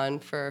hadn't gone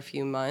for a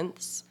few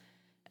months,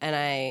 and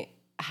I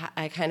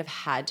kind of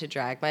had to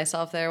drag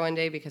myself there one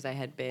day because I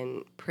had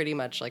been pretty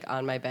much like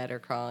on my bed or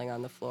crawling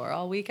on the floor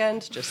all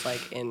weekend, just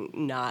like in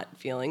not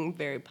feeling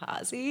very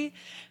posy.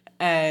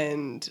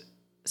 And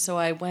so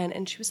I went,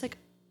 and she was like,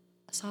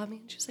 saw me,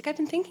 and she was like, I've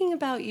been thinking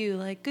about you,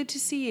 like, good to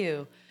see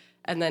you.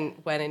 And then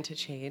went in to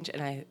change,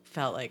 and I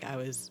felt like I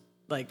was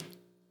like,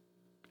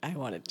 I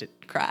wanted to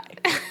cry,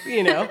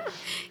 you know?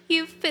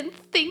 You've been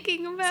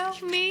thinking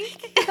about me.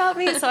 About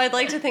me. So I'd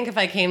like to think if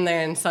I came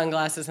there in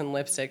sunglasses and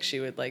lipstick, she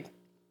would like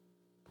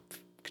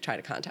try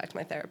to contact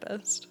my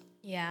therapist.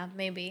 Yeah,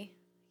 maybe.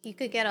 You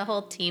could get a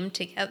whole team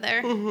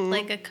together,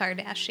 like a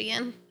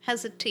Kardashian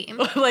has a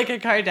team. Like a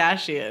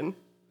Kardashian.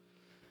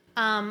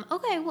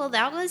 Okay, well,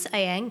 that was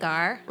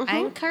Iyengar. I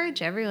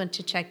encourage everyone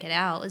to check it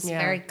out. It was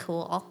very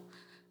cool.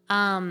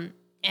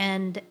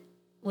 And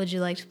would you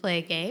like to play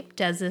a game?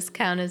 Does this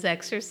count as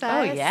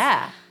exercise? Oh,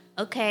 yeah.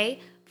 Okay,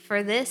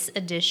 for this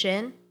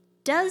edition,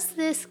 does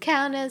this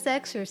count as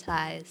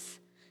exercise?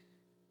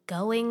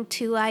 Going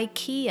to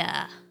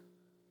IKEA.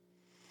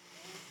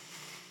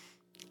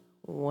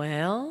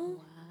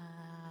 Well,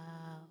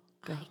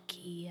 Wow,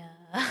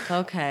 IKEA.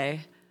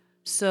 okay.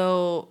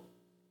 So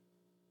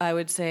I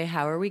would say,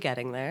 how are we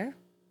getting there?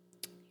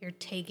 You're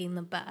taking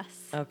the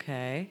bus.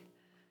 Okay.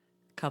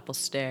 Couple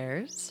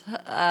stairs.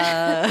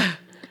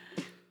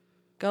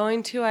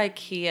 Going to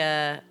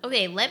IKEA.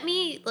 Okay, let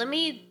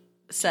me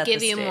Set give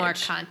the you more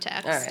stage.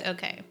 context. All right.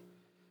 Okay.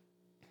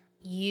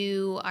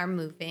 You are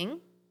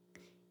moving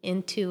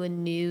into a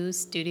new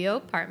studio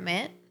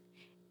apartment,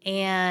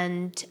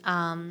 and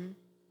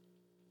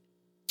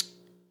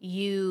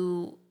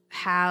you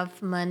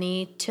have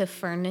money to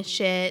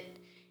furnish it,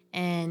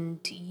 and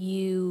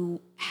you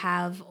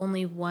have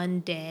only one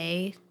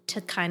day to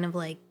kind of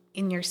like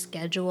in your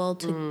schedule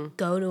to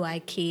go to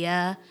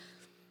IKEA,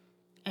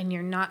 and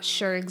you're not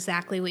sure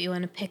exactly what you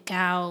want to pick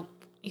out.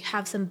 You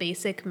have some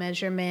basic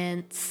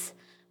measurements.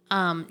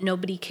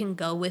 Nobody can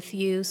go with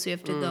you, so you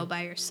have to go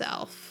by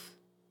yourself.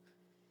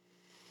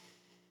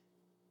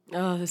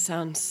 Oh, this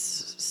sounds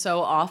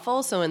so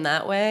awful. So in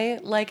that way,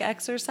 like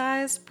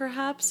exercise,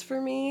 perhaps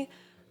for me.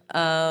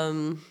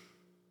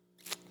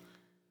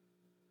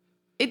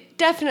 It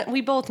definitely, we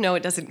both know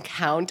it doesn't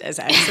count as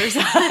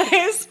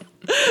exercise.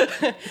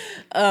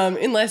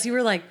 Unless you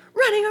were like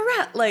running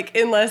around, like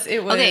unless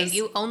it was. Okay,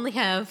 you only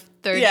have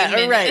 30 minutes.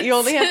 Yeah, right. You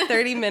only have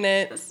 30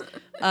 minutes.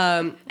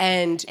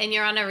 And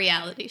you're on a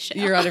reality show.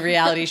 you're on a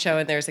reality show,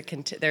 and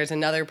there's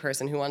another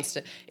person who wants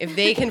to. If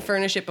they can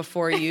furnish it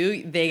before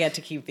you, they get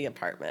to keep the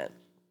apartment.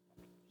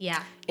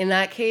 Yeah. In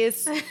that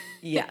case,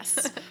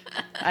 yes.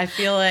 I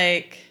feel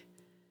like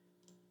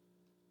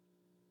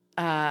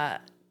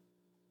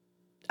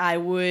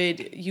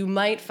you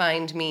might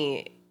find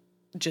me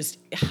just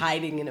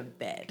hiding in a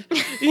bed,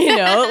 you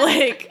know,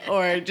 like,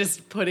 or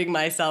just putting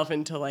myself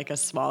into like a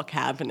small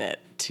cabinet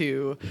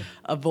to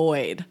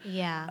avoid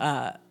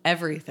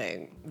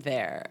everything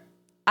there.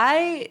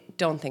 I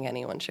don't think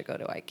anyone should go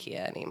to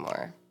IKEA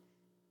anymore.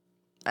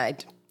 I'm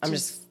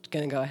just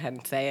going to go ahead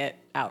and say it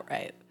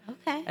outright.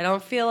 Okay. I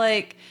don't feel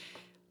like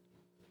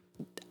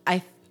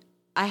I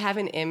have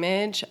an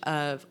image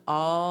of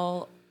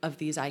all of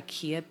these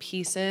IKEA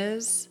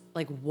pieces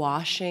like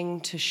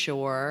washing to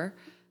shore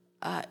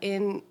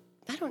in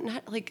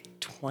not like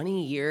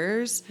 20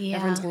 years. Yeah.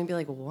 Everyone's gonna be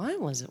like, what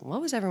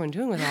was everyone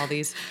doing with all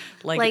these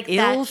like that-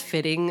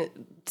 ill-fitting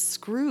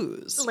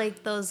screws?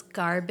 Like those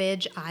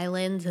garbage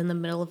islands in the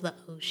middle of the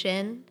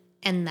ocean,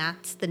 and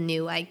that's the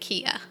new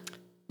IKEA.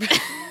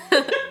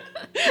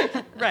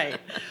 Right.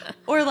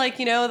 Or like,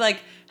 you know,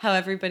 like how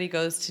everybody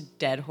goes to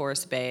Dead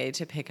Horse Bay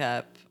to pick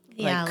up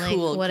like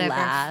cool whatever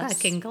glass.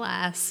 fucking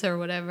glass or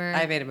whatever.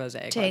 I made a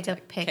mosaic. Take once. a I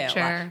can't picture.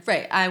 lie.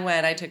 Right.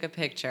 I took a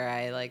picture.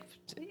 I like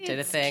did a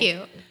It's thing.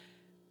 cute.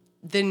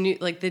 The new,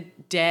 like the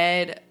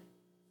dead,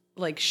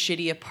 like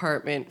shitty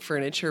apartment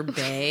furniture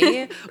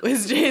bay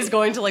is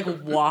going to like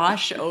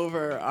wash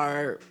over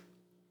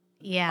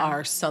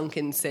our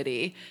sunken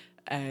city,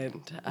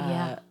 and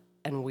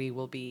we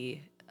will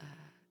be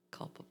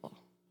culpable.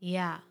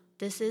 Yeah.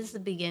 This is the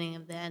beginning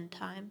of the end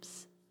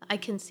times. I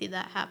can see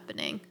that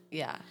happening.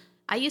 Yeah.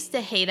 I used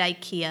to hate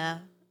IKEA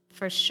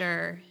for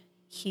sure.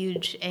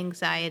 Huge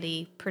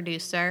anxiety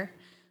producer.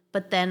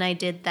 But then I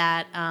did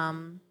that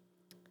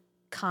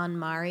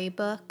KonMari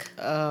book.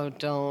 Oh,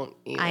 don't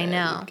even I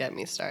know. get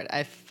me started.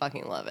 I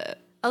fucking love it.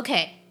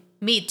 Okay,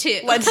 me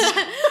too.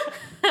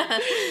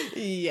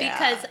 Yeah.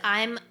 Because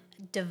I'm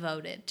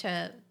devoted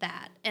to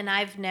that. And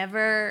I've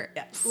never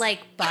Yes.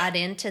 like bought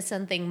into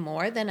something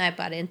more than I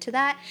bought into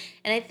that.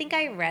 And I think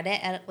I read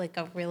it at like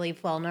a really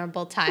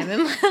vulnerable time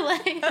in my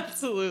life.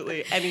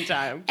 Absolutely.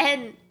 Anytime.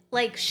 And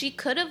like she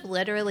could have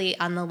literally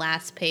on the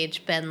last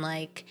page been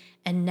like,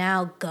 and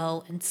now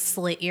go and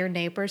slit your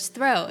neighbor's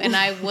throat. And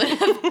I would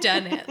have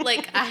done it.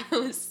 Like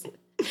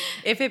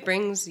If it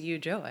brings you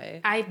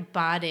joy. I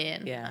bought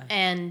in. Yeah.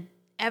 And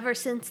ever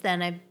since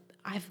then,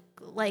 I've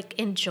like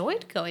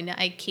enjoyed going to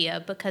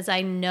IKEA because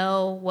I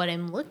know what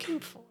I'm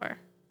looking for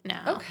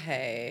now.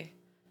 Okay.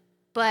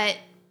 But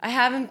I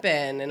haven't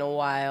been in a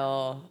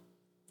while.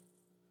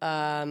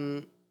 But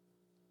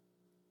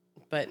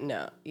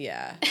no.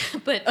 Yeah.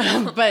 but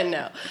But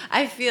no.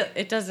 I feel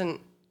it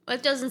doesn't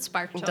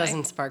spark joy. It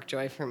doesn't spark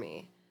joy for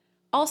me.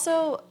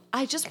 Also,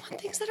 I just want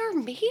things that are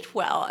made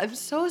well. I'm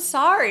so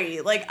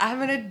sorry. Like,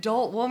 I'm an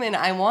adult woman.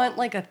 I want,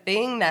 like, a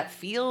thing that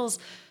feels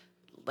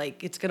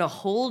like it's going to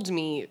hold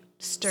me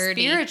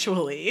Sturdy.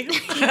 spiritually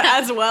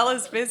as well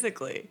as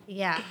physically.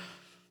 Yeah.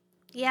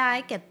 Yeah, I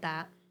get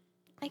that.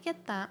 I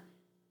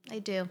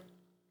do.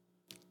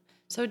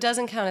 So it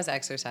doesn't count as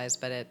exercise,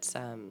 but it's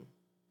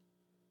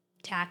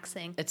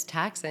Taxing.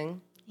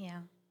 taxing. Yeah.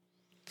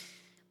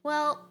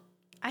 Well,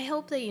 I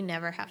hope that you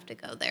never have to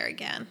go there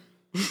again.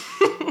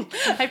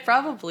 I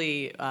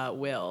probably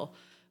will.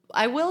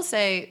 I will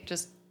say,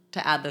 just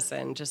to add this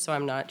in, just so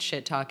I'm not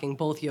shit-talking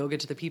both yoga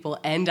to the people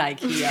and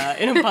IKEA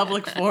in a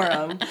public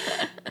forum,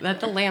 that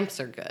the lamps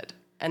are good.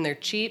 And they're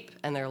cheap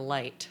and they're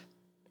light.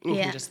 You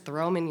Yeah. can just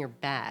throw them in your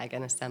bag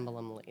and assemble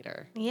them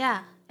later.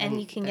 Yeah,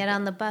 and you can get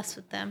on the bus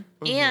with them.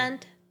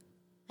 And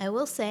I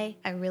will say,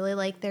 I really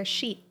like their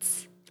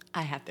sheets.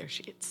 I have their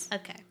sheets.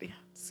 Okay. Yeah.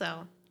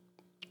 So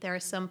there are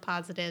some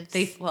positives.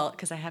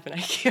 Because I have an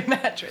IKEA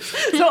mattress.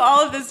 So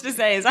all of this to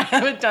say is I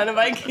have a ton of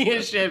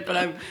IKEA shit, but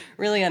I'm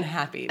really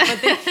unhappy. But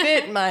they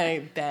fit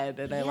my bed,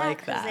 and I like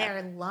because that.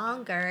 they're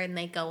longer and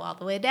they go all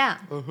the way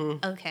down.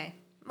 Okay.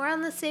 We're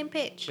on the same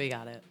page. We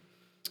got it.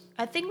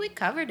 I think we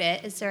covered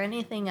it. Is there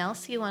anything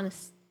else you want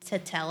to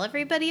tell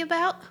everybody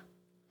about?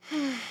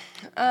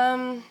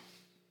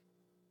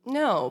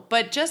 No,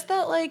 but just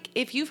that, like,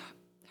 if you've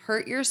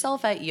hurt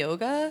yourself at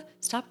yoga,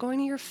 stop going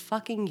to your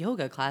fucking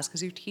yoga class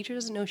because your teacher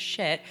doesn't know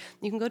shit.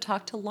 You can go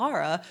talk to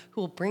Laura,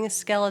 who will bring a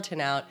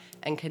skeleton out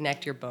and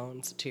connect your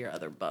bones to your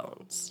other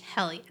bones.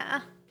 Hell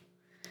yeah.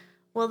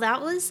 Well,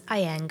 that was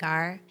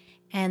Iyengar,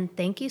 and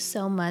thank you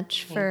so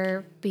much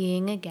for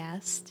being a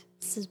guest.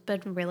 This has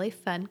been a really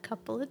fun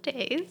couple of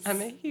days. I'm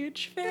a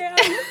huge fan.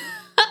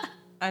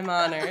 I'm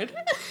honored.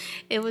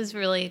 It was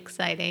really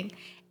exciting.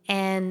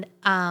 And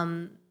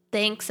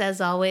thanks,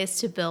 as always,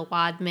 to Bill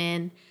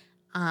Wadman.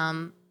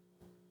 God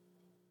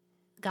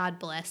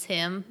bless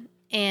him.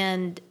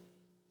 And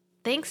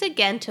thanks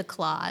again to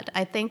Claude.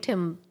 I thanked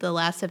him the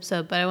last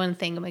episode, but I want to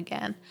thank him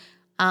again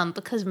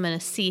because I'm going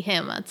to see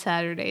him on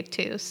Saturday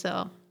too.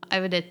 So I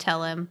would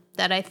tell him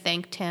that I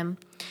thanked him,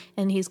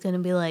 and he's going to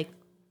be like,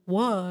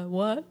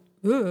 what?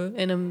 And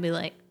I'm going to be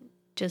like,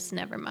 just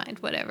never mind,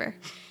 whatever.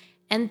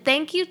 And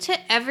thank you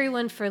to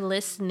everyone for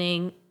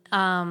listening.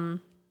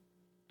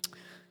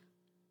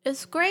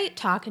 It's great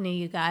talking to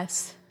you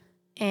guys.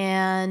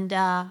 And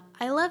I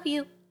love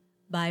you.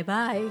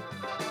 Bye-bye.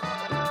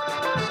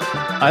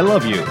 I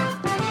love you.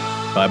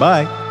 Bye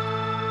bye.